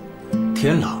放。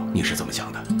天朗，你是怎么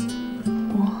想的？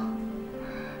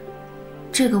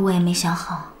这个我也没想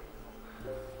好。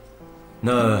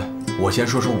那我先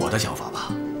说说我的想法吧。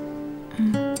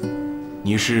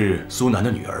你是苏南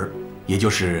的女儿，也就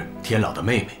是天朗的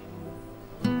妹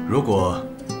妹。如果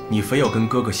你非要跟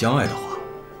哥哥相爱的话，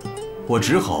我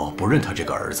只好不认他这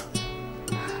个儿子。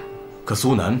可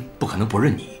苏南不可能不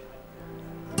认你，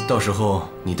到时候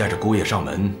你带着姑爷上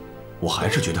门，我还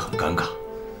是觉得很尴尬，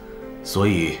所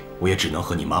以我也只能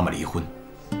和你妈妈离婚。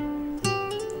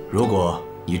如果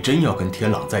你真要跟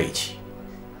天朗在一起，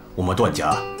我们段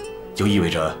家就意味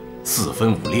着4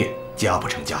分5裂，家不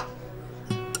成家。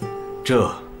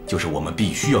这就是我们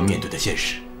必须要面对的现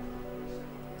实。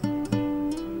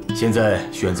现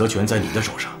在选择权在你的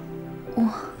手上，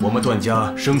我们段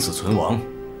家生死存亡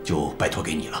就拜托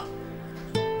给你了。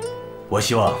我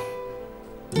希望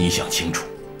你想清楚。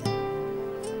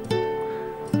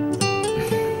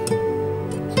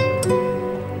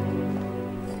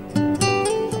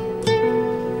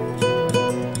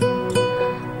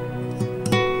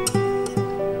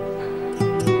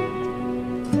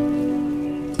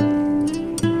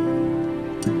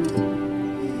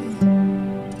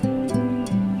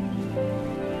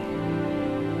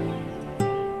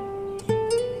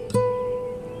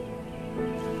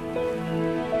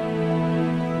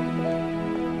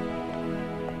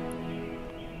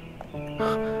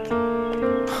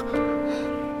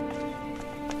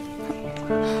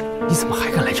你怎么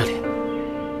还敢来这里？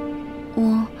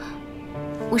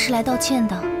我是来道歉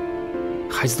的。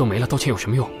孩子都没了，道歉有什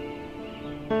么用？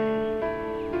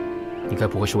你该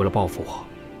不会是为了报复我，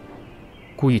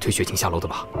故意推雪晴下楼的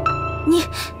吧？你……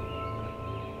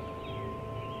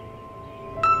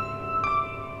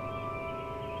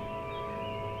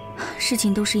事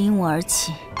情都是因我而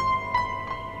起，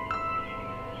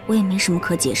我也没什么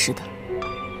可解释的。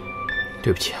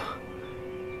对不起啊，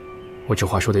我这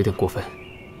话说的有点过分。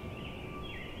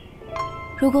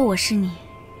如果我是你，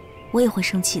我也会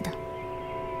生气的。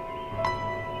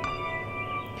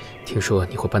听说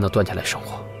你会搬到段家来生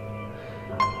活，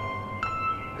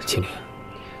青灵，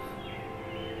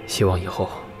希望以后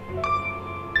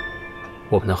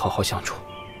我们能好好相处。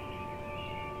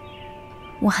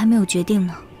我还没有决定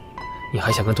呢。你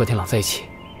还想跟段天朗在一起？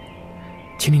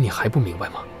青灵，你还不明白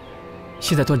吗？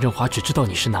现在段振华只知道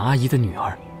你是南阿姨的女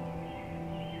儿，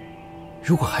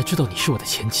如果还知道你是我的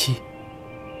前妻，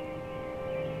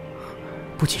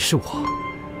不仅是我，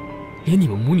连你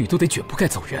们母女都得卷铺盖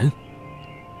走人。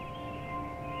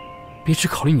别只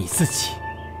考虑你自己，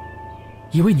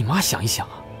也为你妈想一想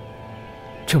啊！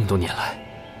这么多年来，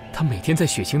她每天在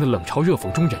雪晴的冷嘲热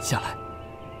讽中忍下来，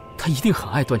她一定很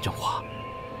爱段振华。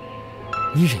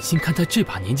你忍心看她这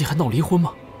把年纪还闹离婚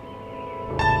吗？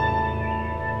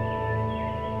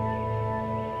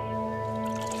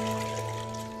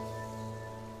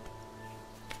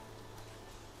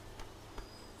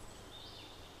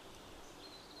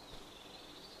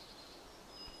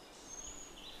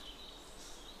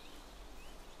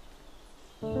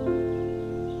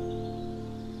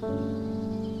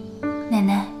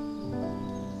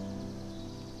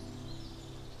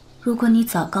如果你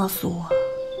早告诉我，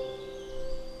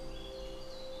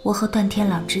我和段天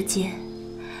朗之间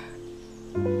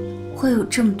会有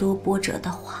这么多波折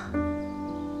的话，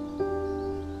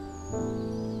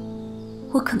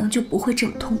我可能就不会这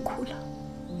么痛苦了。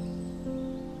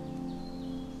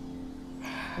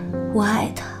我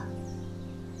爱他，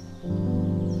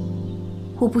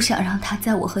我不想让他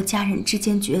在我和家人之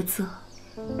间抉择，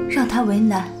让他为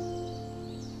难。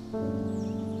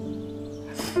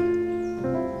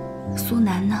苏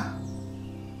楠呢？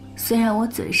虽然我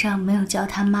嘴上没有叫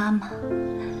她妈妈，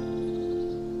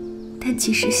但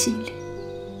其实心里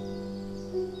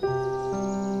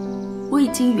我已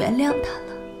经原谅她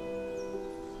了。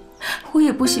我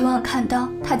也不希望看到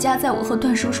她夹在我和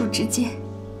段叔叔之间，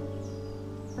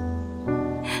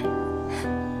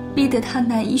逼得她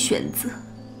难以选择。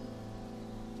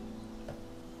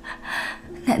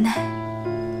奶奶，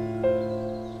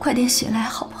快点醒来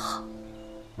好不好？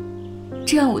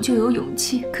这样我就有勇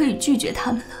气可以拒绝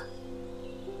他们了。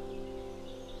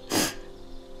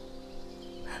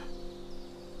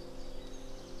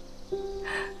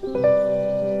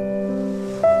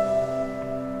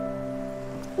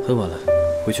很晚了，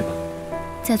回去吧。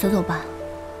再走走吧。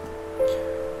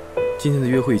今天的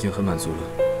约会已经很满足了，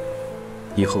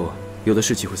以后有的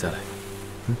是机会再来。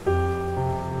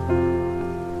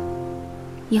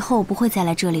以后我不会再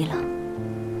来这里了。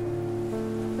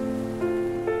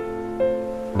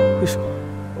为什么？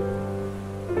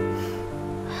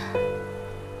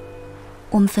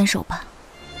我们分手吧。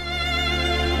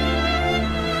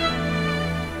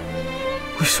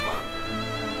为什么？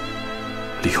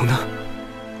理由呢？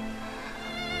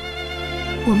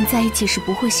我们在一起是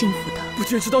不会幸福的。不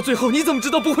坚持到最后，你怎么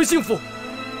知道不会幸福？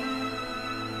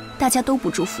大家都不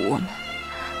祝福我们，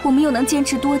我们又能坚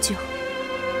持多久？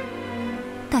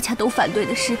大家都反对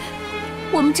的事，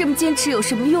我们这么坚持有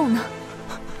什么用呢？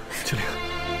志玲，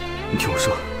你听我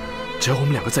说，只要我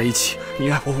们两个在一起，你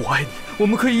爱我，我爱你，我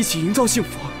们可以一起营造幸福。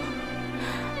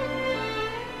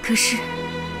可是，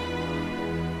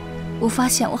我发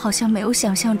现我好像没有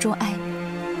想象中爱你。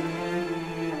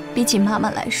比起妈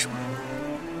妈来说，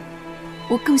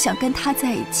我更想跟她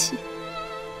在一起。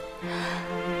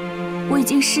我已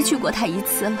经失去过她一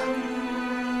次了，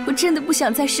我真的不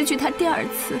想再失去她第二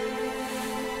次。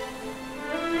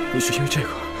你是因为这个，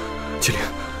志玲，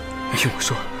你听我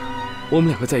说，我们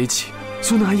两个在一起，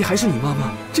苏娜阿姨还是你妈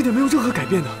妈，这点没有任何改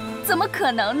变的。怎么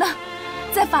可能呢？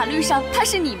在法律上，她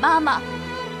是你妈妈。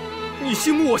你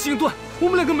姓穆，我姓段，我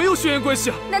们两个没有血缘关系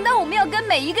啊！难道我们要跟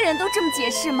每一个人都这么解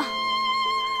释吗？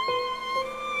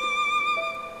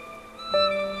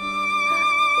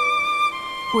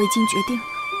我已经决定了，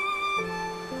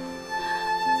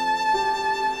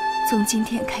从今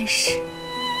天开始，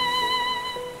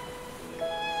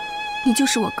你就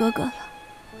是我哥哥了。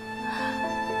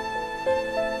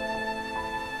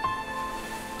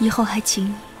以后还请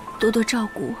你多多照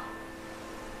顾我。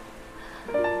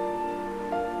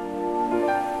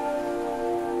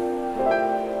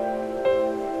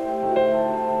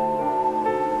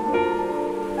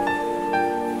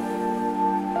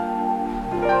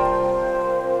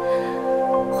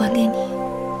还给你。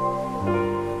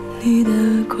你的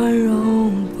宽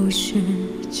容不是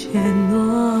怯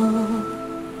懦，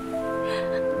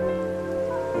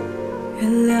原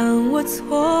谅我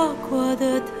错过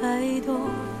的太多。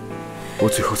我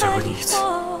最后再问你一次，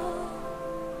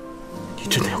你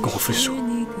真的要跟我分手？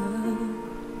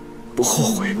不后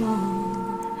悔？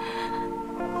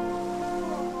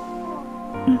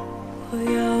我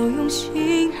要用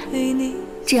心对你，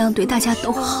这样对大家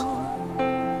都好。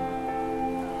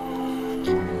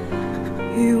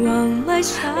欲望埋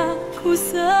下苦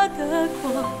涩的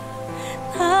果，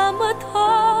那么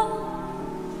痛，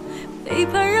背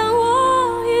叛让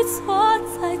我一错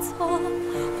再错，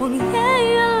谎言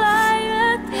越来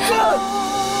越多。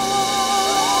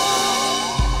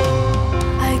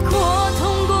爱过，痛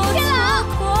过，错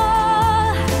过，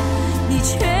你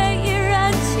却依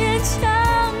然坚强，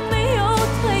没有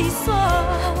退缩，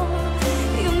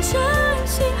用真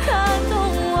心感动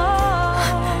我。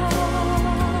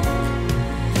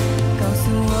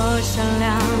善良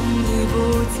已不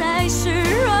再是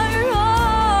软弱，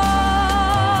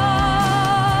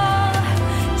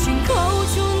紧扣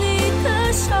住你的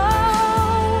手，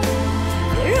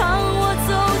别让我走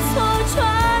错转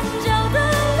角的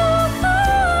路口。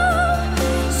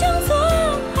想做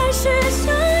还是想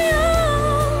要，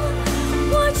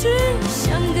我只想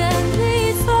跟你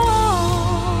走。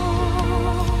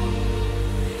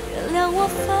原谅我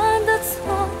犯的错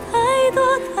太多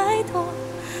太多，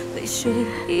泪水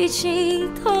已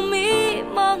浸透迷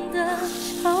茫的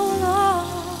角落。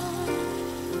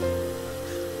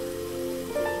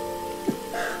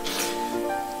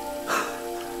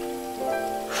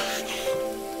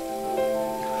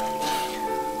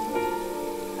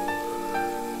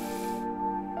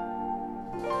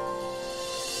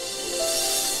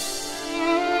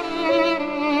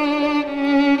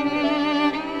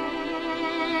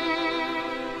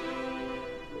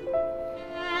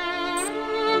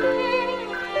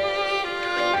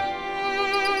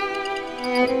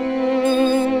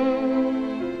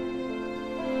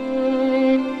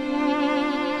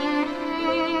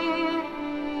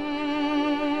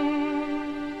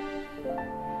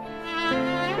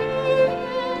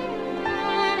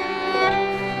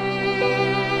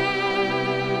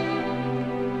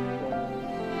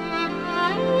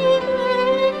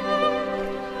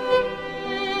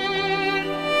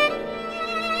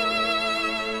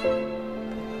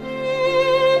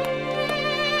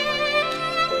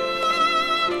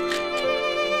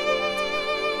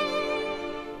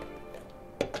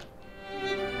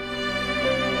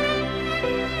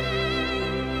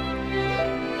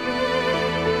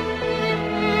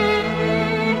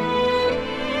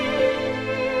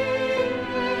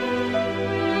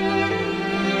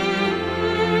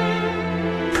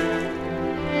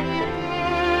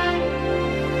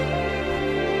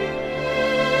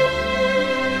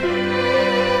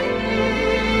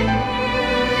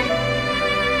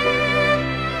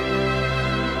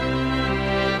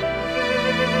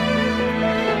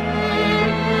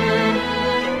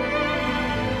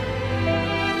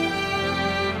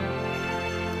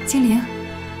精灵，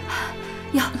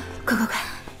哟，快，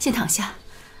先躺下。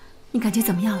你感觉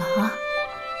怎么样了啊？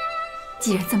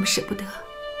既然这么舍不得，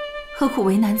何苦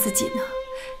为难自己呢？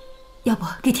要不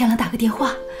给天狼打个电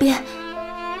话？别，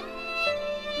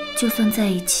就算在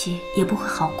一起也不会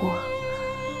好过。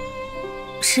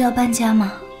是要搬家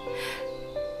吗？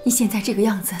你现在这个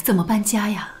样子怎么搬家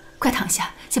呀？快躺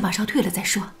下，先把烧退了再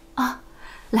说啊！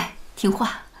来，听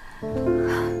话。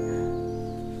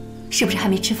是不是还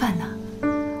没吃饭呢？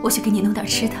我去给你弄点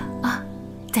吃的啊，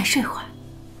再睡会儿。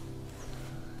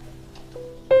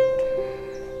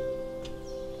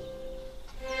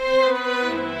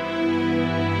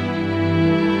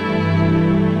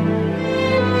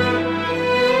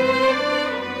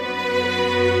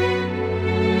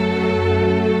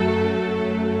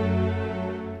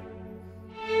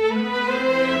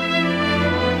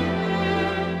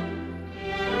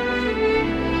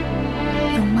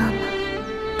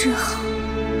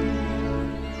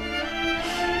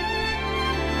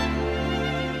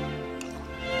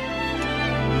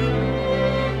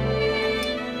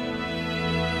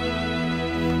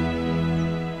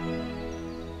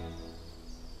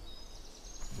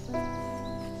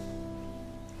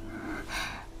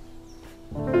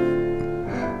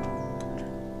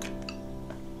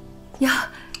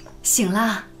醒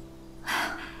啦，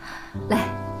来，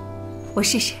我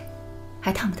试试，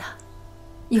还烫不烫？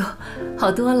哟，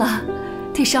好多了，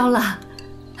退烧了，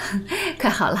快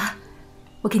好了。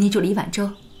我给你煮了一碗粥，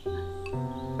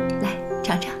来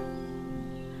尝尝。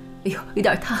哎呦，有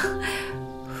点烫，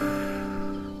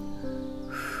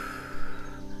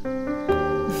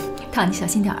烫你小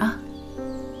心点啊。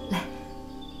来，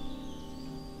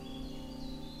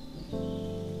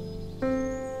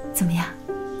怎么样？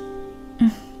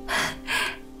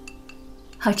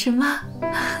好吃吗？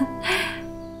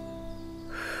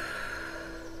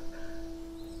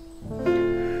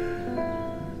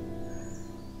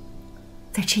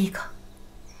再吃一口。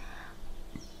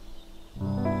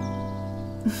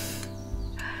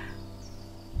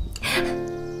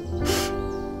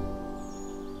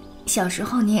小时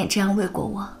候你也这样喂过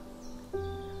我，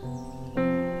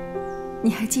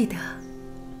你还记得？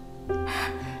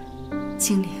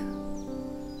精灵。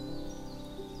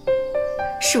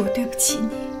是我对不起你。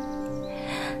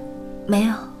没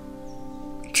有，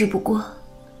只不过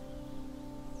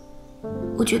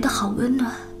我觉得好温暖。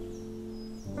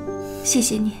谢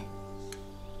谢你，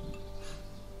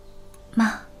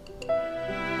妈。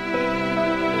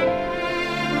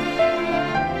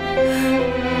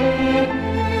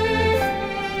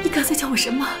你刚才叫我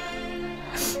什么？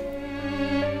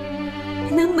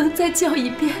你能不能再叫一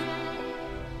遍？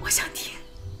我想听。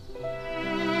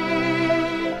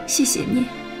谢谢你，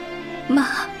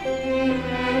妈。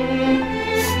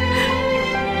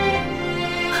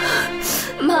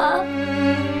妈，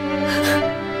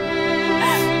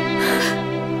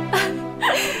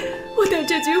我等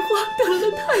这句话等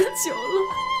了太久了。